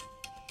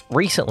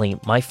 Recently,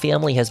 my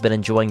family has been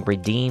enjoying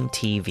Redeem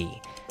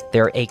TV.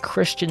 They're a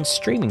Christian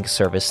streaming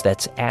service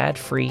that's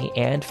ad-free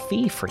and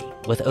fee-free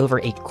with over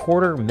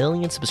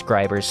 250,000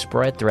 subscribers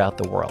spread throughout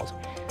the world.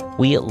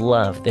 We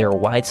love their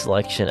wide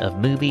selection of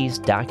movies,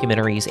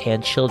 documentaries,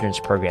 and children's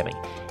programming.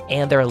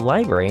 And their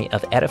library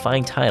of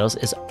edifying titles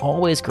is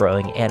always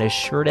growing and is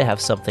sure to have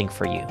something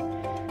for you.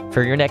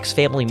 For your next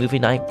family movie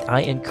night,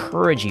 I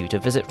encourage you to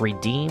visit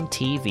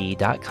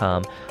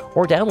redeemtv.com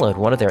or download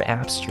one of their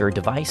apps to your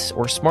device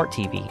or smart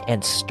TV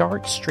and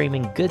start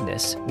streaming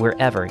goodness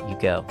wherever you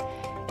go.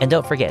 And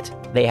don't forget,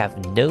 they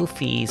have no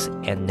fees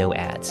and no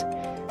ads.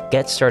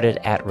 Get started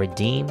at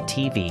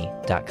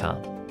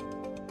redeemtv.com.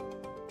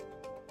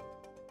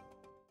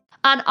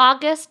 On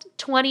August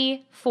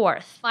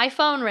 24th, my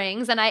phone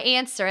rings and I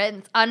answer it.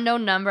 It's an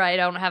unknown number. I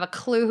don't have a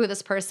clue who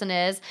this person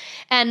is.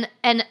 And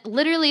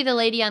literally the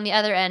lady on the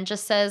other end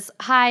just says,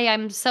 hi,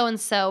 I'm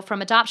so-and-so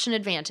from Adoption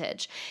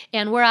Advantage.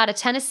 And we're out of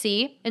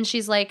Tennessee. And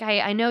she's like,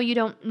 I know you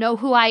don't know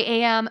who I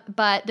am,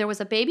 but there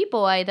was a baby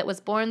boy that was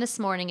born this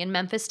morning in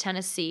Memphis,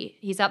 Tennessee.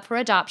 He's up for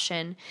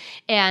adoption.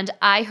 And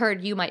I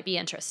heard you might be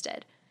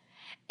interested.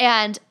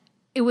 And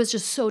it was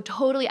just so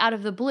totally out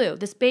of the blue.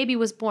 This baby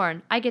was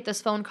born. I get this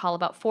phone call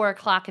about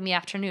 4:00 in the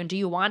afternoon. Do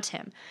you want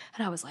him?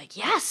 And I was like,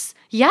 yes,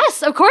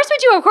 of course we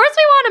do. Of course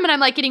we want him. And I'm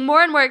like getting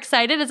more and more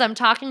excited as I'm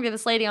talking to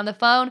this lady on the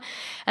phone.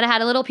 And I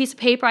had a little piece of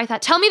paper. I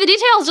thought, tell me the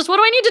details. Just what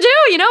do I need to do?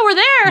 We're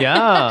there.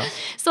 Yeah.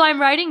 So I'm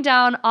writing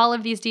down all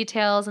of these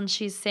details. And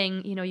she's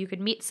saying, you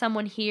could meet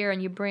someone here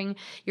and you bring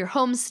your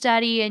home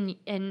study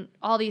and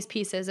all these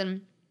pieces.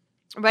 And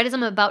right as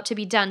I'm about to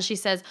be done, she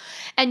says,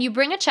 and you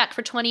bring a check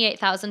for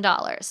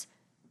 $28,000.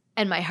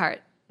 And my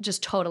heart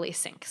just totally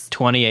sinks.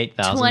 $28,000.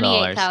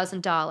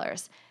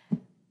 $28,000.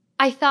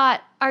 I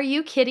thought, are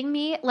you kidding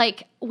me?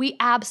 Like, we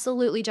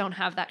absolutely don't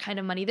have that kind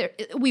of money.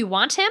 We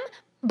want him,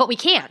 but we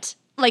can't.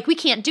 Like, we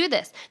can't do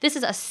this. This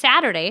is a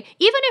Saturday.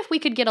 Even if we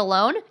could get a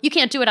loan, you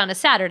can't do it on a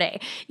Saturday.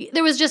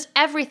 There was just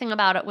everything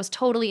about it was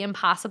totally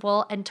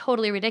impossible and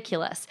totally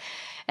ridiculous.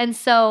 And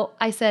so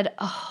I said,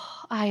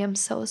 oh, I am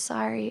so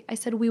sorry. I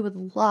said, we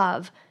would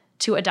love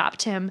to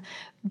adopt him,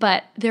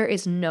 but there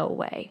is no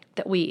way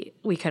that we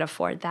could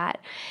afford that.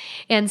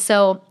 And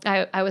so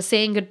I was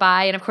saying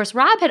goodbye. And of course,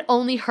 Rob had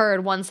only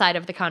heard one side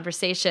of the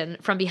conversation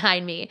from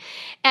behind me.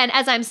 And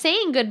as I'm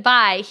saying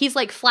goodbye, he's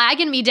like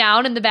flagging me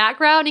down in the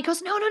background. He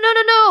goes, no.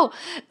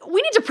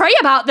 We need to pray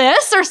about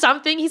this or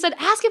something. He said,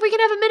 ask if we can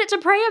have a minute to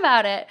pray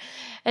about it.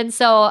 And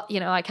so,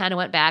 I kind of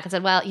went back and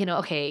said, well,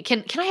 okay,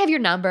 can I have your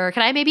number?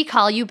 Can I maybe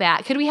call you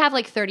back? Could we have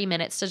like 30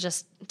 minutes to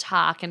just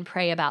talk and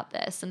pray about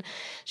this? And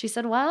she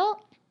said,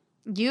 well,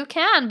 you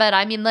can, but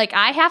I mean, like,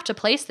 I have to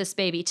place this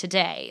baby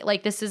today.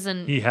 Like, this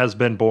isn't... He has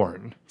been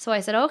born. So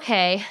I said,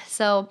 okay.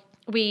 So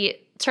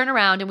we turn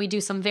around and we do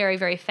some very,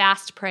 very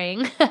fast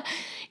praying.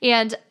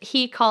 And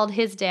he called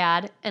his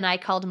dad and I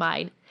called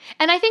mine.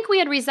 And I think we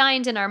had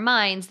resigned in our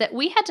minds that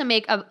we had to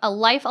make a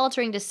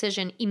life-altering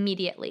decision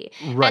immediately.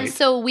 Right. And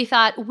so we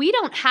thought, we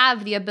don't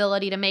have the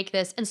ability to make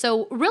this. And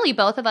so really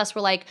both of us were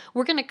like,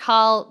 we're going to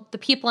call the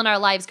people in our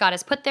lives God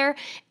has put there.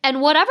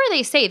 And whatever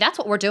they say, that's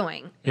what we're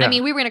doing. Yeah. I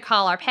mean, we were going to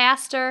call our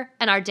pastor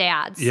and our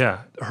dads.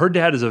 Yeah. Her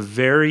dad is a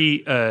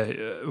very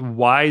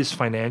wise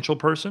financial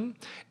person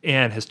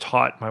and has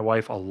taught my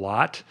wife a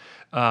lot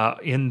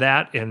in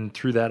that. And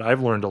through that,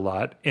 I've learned a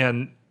lot.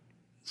 And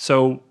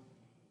so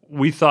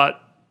we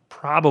thought,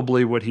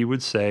 probably what he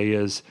would say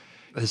is,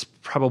 this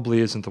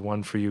probably isn't the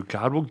one for you.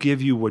 God will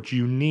give you what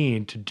you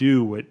need to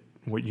do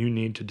what you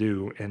need to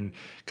do, and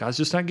God's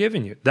just not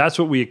giving you. That's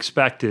what we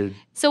expected.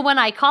 So when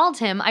I called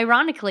him,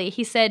 ironically,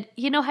 he said,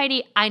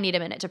 Heidi, I need a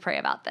minute to pray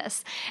about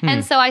this.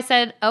 And so I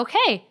said,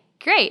 okay,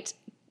 great.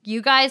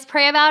 You guys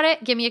pray about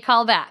it. Give me a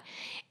call back.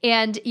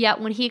 And yet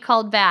when he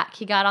called back,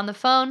 he got on the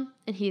phone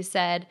and he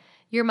said,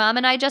 your mom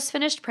and I just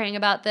finished praying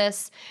about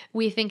this.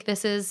 We think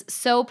this is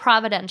so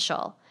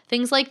providential.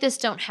 Things like this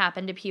don't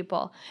happen to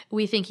people.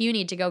 We think you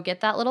need to go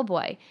get that little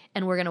boy,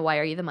 and we're going to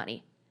wire you the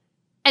money.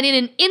 And in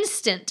an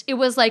instant, it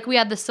was like we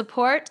had the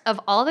support of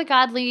all the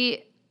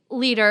godly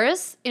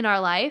leaders in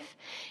our life,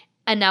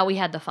 and now we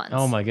had the funds.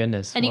 Oh, my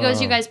goodness. And he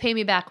goes, you guys pay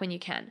me back when you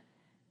can.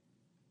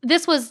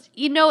 This was,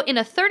 in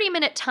a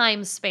 30-minute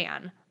time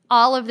span,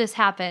 all of this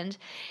happened.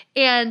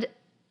 And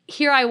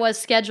here I was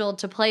scheduled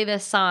to play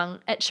this song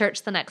at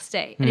church the next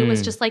day. And it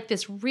was just like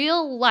this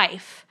real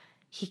life.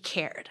 He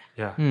cared.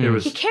 Yeah, it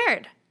was. He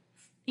cared.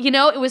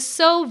 It was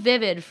so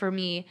vivid for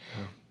me.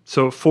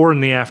 So at 4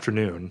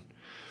 p.m,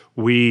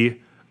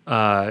 we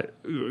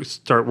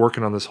start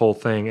working on this whole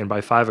thing, and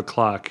by 5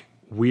 o'clock,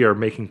 we are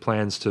making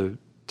plans to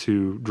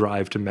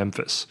drive to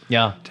Memphis,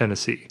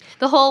 Tennessee.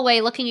 The whole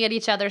way looking at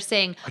each other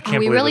saying, are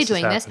we really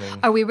doing this?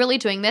 Are we really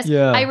doing this?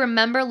 Yeah. I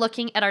remember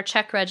looking at our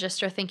check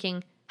register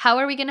thinking, how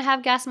are we going to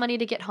have gas money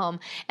to get home?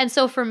 And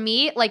so for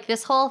me, like,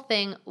 this whole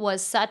thing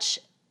was such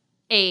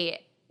a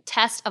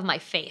test of my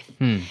faith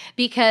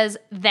because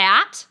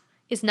that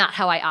is not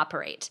how I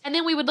operate. And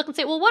then we would look and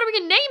say, well, what are we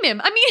going to name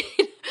him? I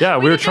mean, yeah,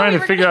 we were trying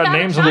to figure out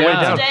names on the way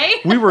down.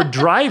 We were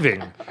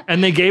driving,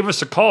 and they gave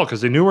us a call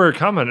because they knew we were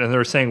coming, and they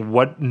were saying,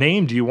 what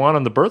name do you want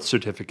on the birth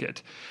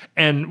certificate?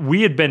 And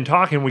we had been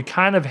talking. We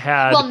kind of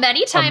had... Well,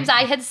 many times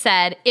I had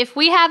said, if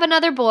we have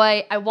another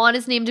boy, I want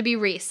his name to be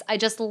Reese. I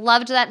just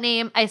loved that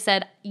name. I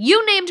said,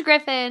 you named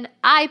Griffin,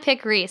 I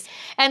pick Reese.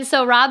 And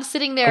so Rob's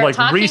sitting there like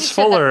talking Reese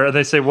Fuller, and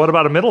they say, what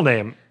about a middle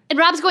name? And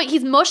Rob's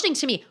he's motioning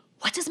to me.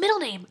 What's his middle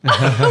name?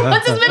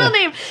 What's his middle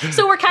name?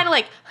 So we're kind of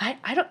like,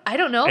 I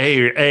don't know. We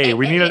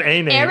need an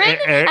A name. Aaron?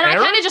 And I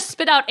Aaron? kind of just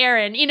spit out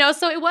Aaron,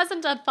 so it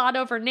wasn't a thought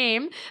over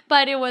name,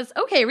 but it was,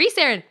 okay, Reese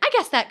Aaron. I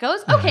guess that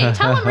goes. Okay,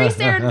 tell him Reese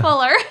Aaron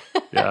Fuller.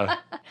 Yeah.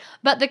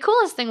 But the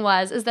coolest thing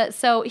is that,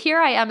 so here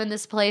I am in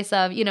this place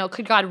of,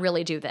 could God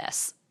really do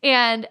this?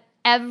 And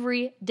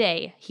every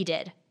day he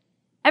did.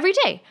 Every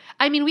day.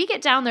 I mean, we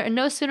get down there and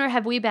no sooner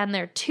have we been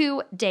there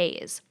 2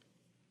 days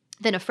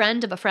than a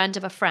friend of a friend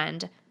of a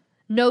friend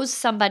knows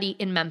somebody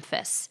in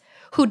Memphis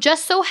who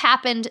just so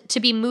happened to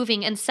be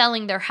moving and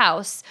selling their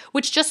house,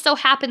 which just so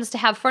happens to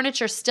have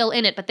furniture still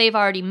in it, but they've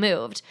already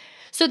moved.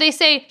 So they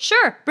say,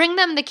 sure, bring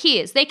them the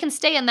keys. They can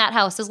stay in that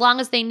house as long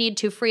as they need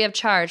to, free of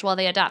charge, while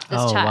they adopt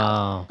this child.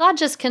 Wow. God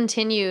just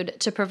continued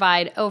to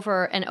provide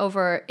over and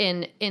over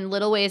in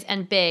little ways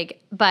and big,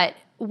 but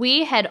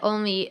we had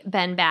only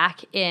been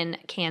back in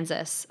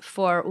Kansas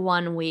for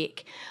 1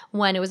 week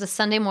when it was a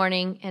Sunday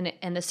morning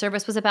and the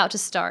service was about to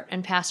start,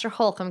 and Pastor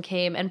Holcomb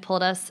came and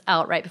pulled us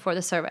out right before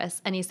the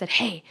service, and he said,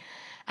 hey,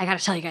 I got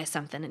to tell you guys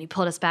something. And he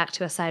pulled us back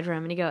to a side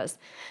room and he goes,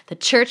 the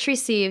church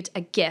received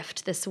a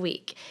gift this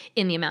week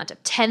in the amount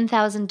of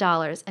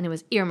 $10,000, and it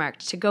was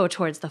earmarked to go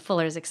towards the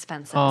Fuller's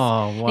expenses. Oh,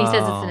 wow. And he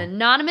says it's an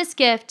anonymous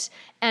gift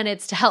and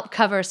it's to help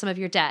cover some of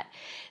your debt.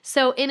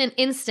 So in an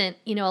instant,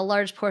 a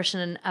large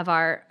portion of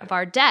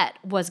our debt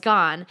was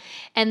gone.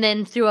 And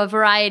then through a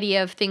variety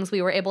of things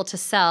we were able to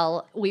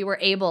sell, we were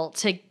able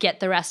to get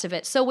the rest of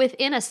it. So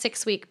within a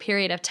 6-week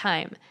period of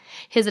time,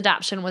 his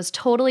adoption was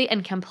totally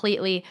and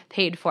completely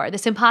paid for.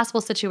 This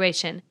impossible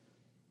situation.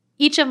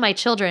 Each of my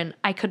children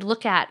I could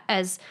look at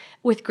as,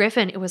 with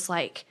Griffin, it was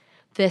like,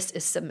 this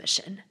is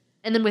submission.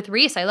 And then with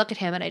Reese, I look at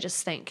him and I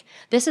just think,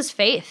 this is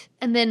faith.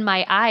 And then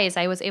my eyes,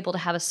 I was able to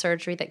have a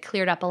surgery that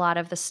cleared up a lot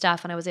of the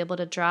stuff, and I was able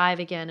to drive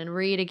again and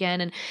read again.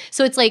 And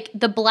so it's like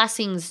the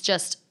blessings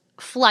just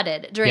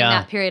flooded during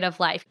that period of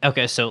life.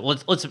 Okay, so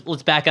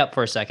let's back up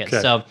for a second.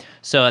 Okay.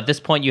 So at this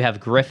point, you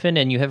have Griffin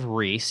and you have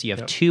Reese. You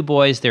have two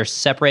boys. They're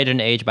separated in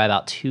age by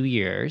about 2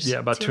 years. Yeah,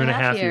 about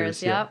 2.5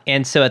 years. Yeah.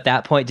 And so at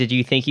that point, did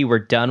you think you were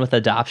done with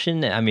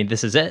adoption? I mean,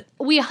 this is it?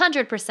 We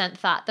 100%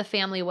 thought the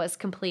family was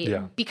complete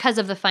because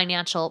of the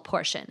financial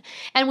portion.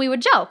 And we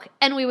would joke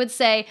and we would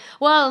say,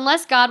 well,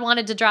 unless God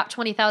wanted to drop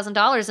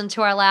 $20,000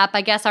 into our lap,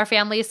 I guess our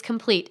family is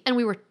complete. And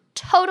we were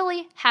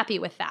totally happy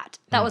with that.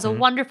 That was a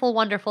wonderful,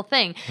 wonderful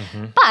thing.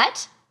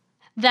 But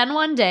then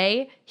one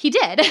day he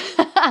did.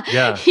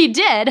 He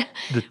did.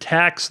 The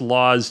tax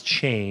laws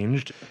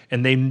changed,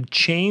 and they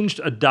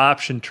changed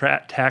adoption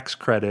tax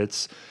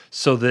credits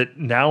so that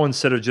now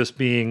instead of just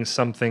being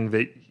something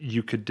that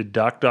you could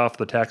deduct off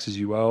the taxes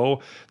you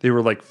owe, they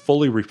were like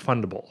fully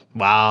refundable.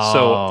 Wow.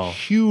 So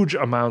huge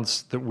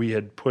amounts that we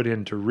had put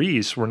into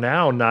Reese were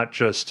now not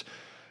just,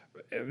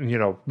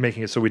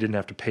 making it so we didn't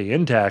have to pay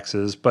in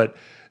taxes, but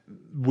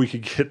we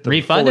could get the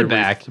refunded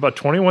back. About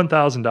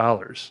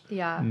 $21,000.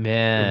 Yeah.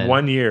 Man. In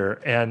 1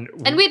 year. And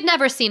we'd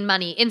never seen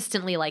money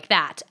instantly like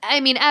that. I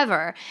mean,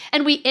 ever.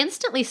 And we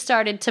instantly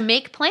started to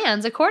make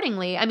plans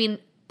accordingly. I mean,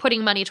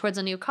 putting money towards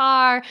a new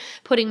car,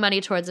 putting money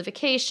towards a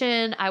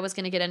vacation. I was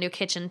going to get a new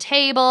kitchen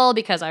table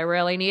because I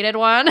really needed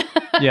one.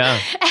 Yeah.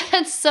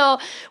 And so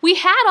we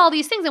had all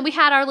these things, and we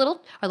had our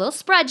little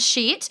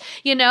spreadsheet,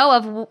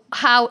 of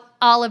how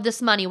all of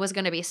this money was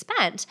going to be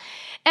spent.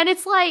 And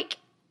it's like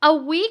a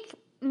week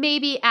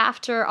maybe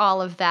after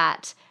all of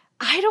that,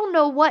 I don't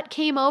know what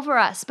came over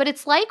us, but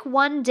it's like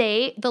one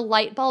day the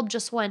light bulb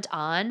just went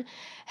on.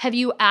 Have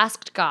you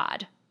asked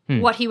God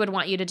what he would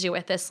want you to do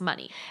with this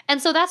money?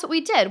 And so that's what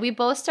we did. We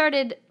both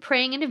started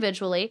praying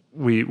individually.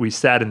 We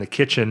sat in the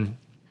kitchen,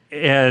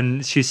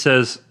 and she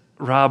says,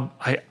 Rob,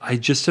 I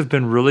just have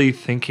been really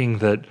thinking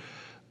that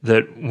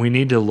we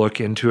need to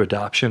look into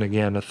adoption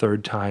again a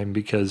third time,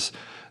 because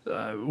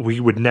we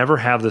would never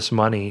have this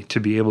money to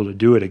be able to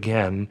do it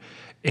again.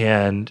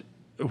 And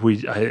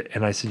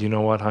I said, you know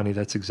what, honey,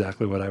 that's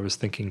exactly what I was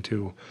thinking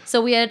too.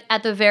 So we had,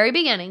 at the very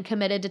beginning,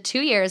 committed to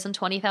 2 years and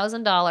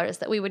 $20,000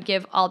 that we would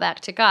give all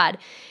back to God.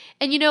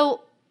 And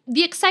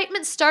the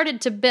excitement started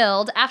to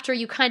build after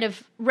you kind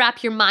of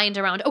wrap your mind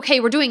around,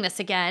 okay, we're doing this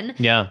again.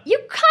 Yeah.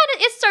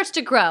 It starts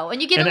to grow,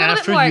 and you get a little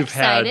bit more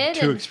excited. And after you've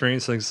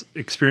had two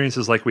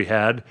experiences like we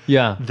had,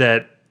 yeah,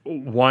 that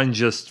one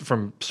just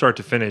from start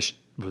to finish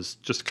was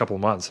just a couple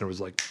of months, and it was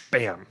like,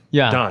 bam,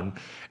 done.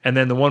 And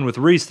then the one with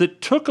Reese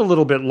that took a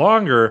little bit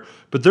longer,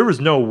 but there was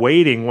no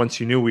waiting once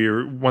we knew we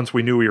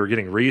were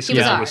getting Reese. It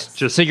was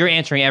just so you're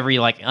answering every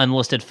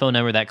unlisted phone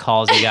number that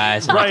calls you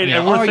guys. Right,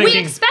 and we're thinking, we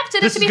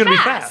expected it to be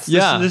fast.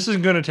 Yeah. This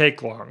isn't going to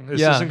take long. This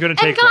isn't going to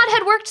take long. And God long.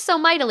 had worked so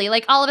mightily.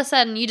 Like all of a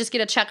sudden, you just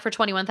get a check for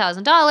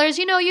 $21,000.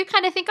 You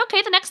kind of think,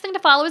 okay, the next thing to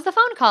follow is the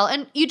phone call,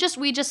 and we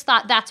just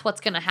thought that's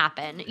what's going to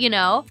happen.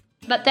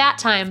 But that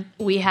time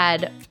we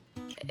had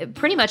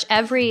pretty much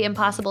every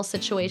impossible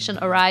situation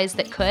arise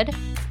that could.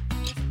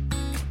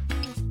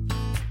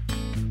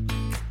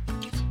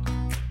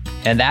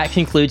 And that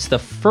concludes the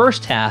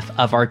first half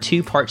of our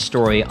two-part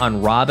story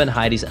on Rob and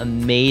Heidi's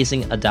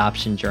amazing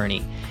adoption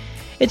journey.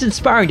 It's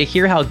inspiring to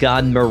hear how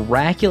God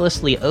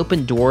miraculously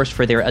opened doors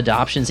for their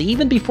adoptions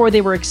even before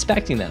they were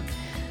expecting them.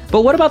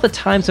 But what about the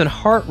times when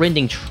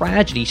heart-rending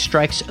tragedy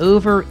strikes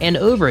over and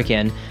over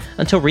again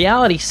until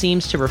reality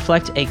seems to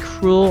reflect a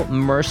cruel,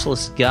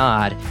 merciless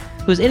God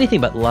who is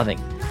anything but loving?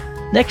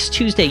 Next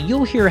Tuesday,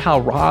 you'll hear how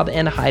Rob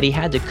and Heidi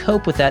had to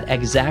cope with that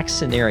exact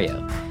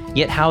scenario,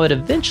 yet how it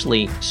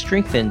eventually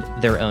strengthened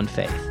their own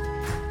faith.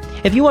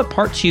 If you want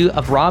part 2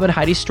 of Rob and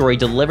Heidi's story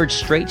delivered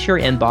straight to your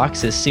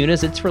inbox as soon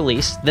as it's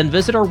released, then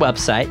visit our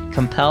website,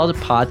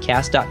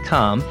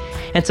 compelledpodcast.com,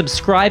 and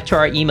subscribe to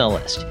our email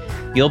list.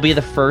 You'll be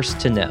the first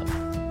to know.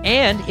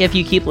 And if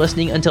you keep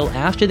listening until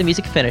after the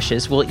music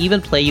finishes, we'll even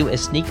play you a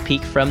sneak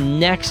peek from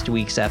next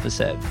week's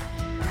episode.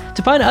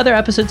 To find other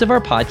episodes of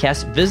our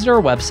podcast, visit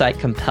our website,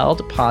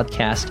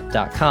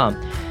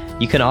 compelledpodcast.com.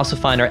 You can also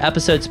find our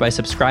episodes by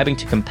subscribing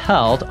to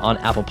Compelled on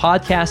Apple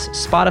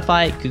Podcasts,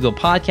 Spotify, Google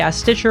Podcasts,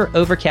 Stitcher,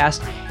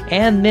 Overcast,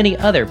 and many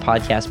other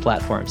podcast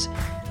platforms.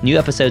 New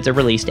episodes are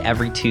released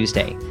every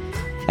Tuesday.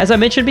 As I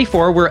mentioned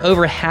before, we're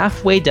over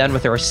halfway done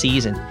with our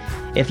season.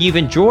 If you've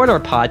enjoyed our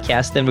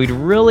podcast, then we'd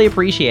really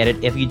appreciate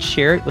it if you'd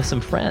share it with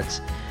some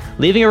friends.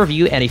 Leaving a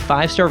review and a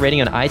 5-star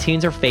rating on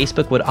iTunes or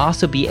Facebook would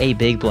also be a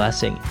big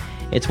blessing.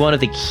 It's one of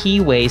the key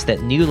ways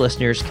that new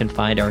listeners can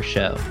find our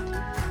show.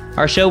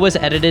 Our show was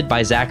edited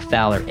by Zach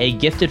Fowler, a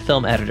gifted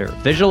film editor,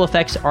 visual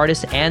effects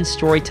artist, and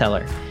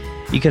storyteller.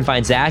 You can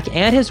find Zach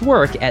and his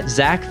work at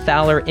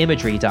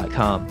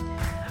zachfowlerimagery.com.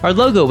 Our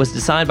logo was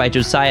designed by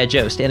Josiah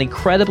Jost, an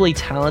incredibly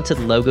talented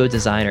logo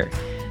designer.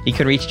 You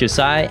can reach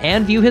Josiah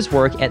and view his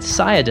work at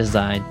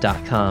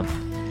siadesign.com.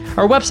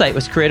 Our website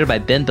was created by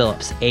Ben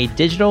Billups, a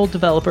digital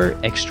developer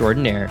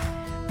extraordinaire.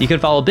 You can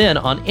follow Ben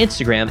on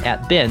Instagram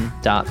at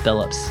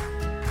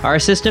ben.billups. Our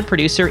assistant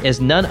producer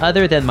is none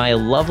other than my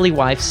lovely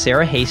wife,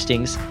 Sarah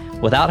Hastings.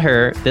 Without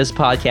her, this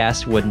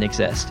podcast wouldn't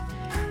exist.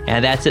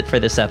 And that's it for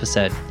this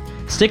episode.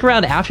 Stick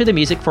around after the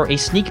music for a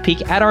sneak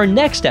peek at our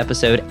next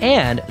episode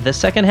and the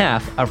second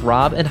half of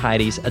Rob and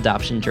Heidi's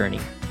adoption journey.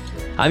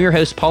 I'm your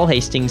host, Paul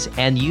Hastings,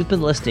 and you've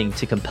been listening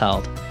to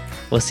Compelled.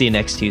 We'll see you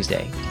next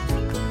Tuesday.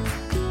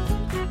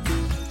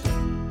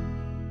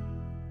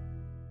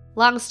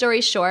 Long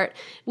story short,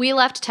 we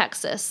left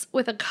Texas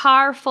with a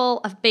car full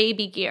of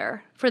baby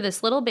gear for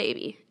this little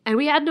baby, and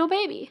we had no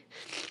baby.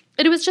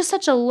 And it was just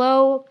such a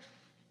low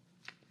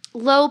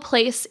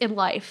place in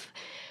life.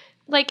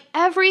 Like,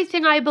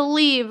 everything I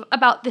believe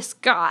about this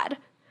God,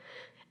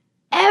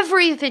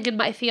 everything in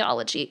my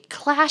theology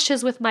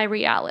clashes with my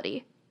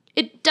reality.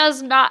 It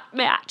does not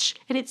match,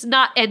 and it's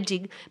not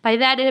ending. By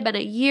then, it had been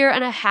a year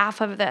and a half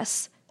of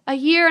this. A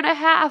year and a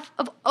half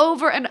of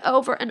over and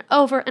over and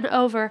over and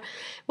over.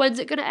 When's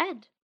it going to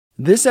end?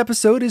 This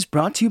episode is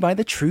brought to you by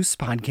the Truce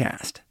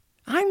Podcast.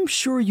 I'm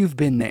sure you've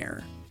been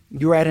there.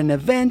 You're at an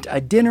event,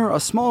 a dinner, a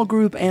small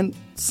group, and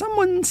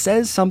someone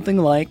says something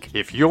like,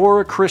 "If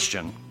you're a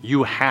Christian,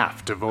 you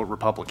have to vote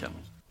Republican."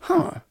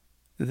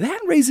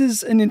 That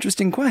raises an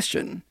interesting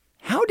question.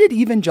 How did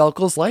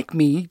evangelicals like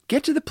me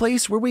get to the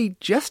place where we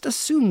just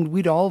assumed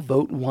we'd all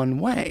vote one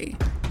way?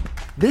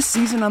 This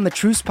season on the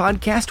Truce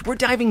Podcast, we're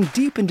diving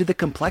deep into the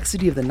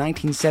complexity of the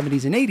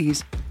 1970s and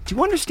 80s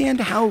to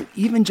understand how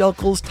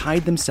evangelicals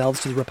tied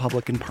themselves to the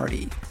Republican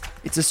Party.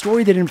 It's a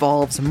story that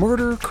involves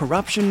murder,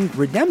 corruption,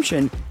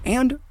 redemption,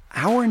 and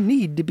our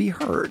need to be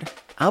heard.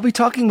 I'll be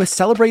talking with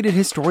celebrated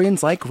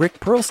historians like Rick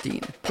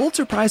Perlstein,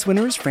 Pulitzer Prize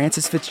winners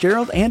Frances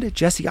FitzGerald and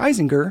Jesse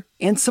Eisinger,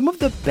 and some of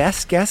the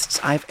best guests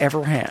I've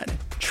ever had.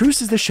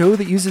 Truce is the show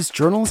that uses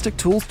journalistic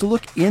tools to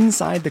look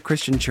inside the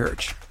Christian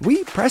church.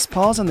 We press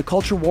pause on the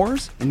culture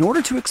wars in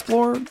order to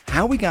explore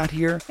how we got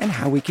here and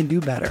how we can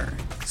do better.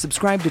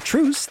 Subscribe to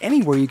Truce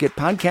anywhere you get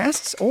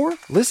podcasts or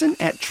listen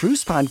at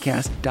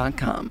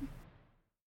trucepodcast.com.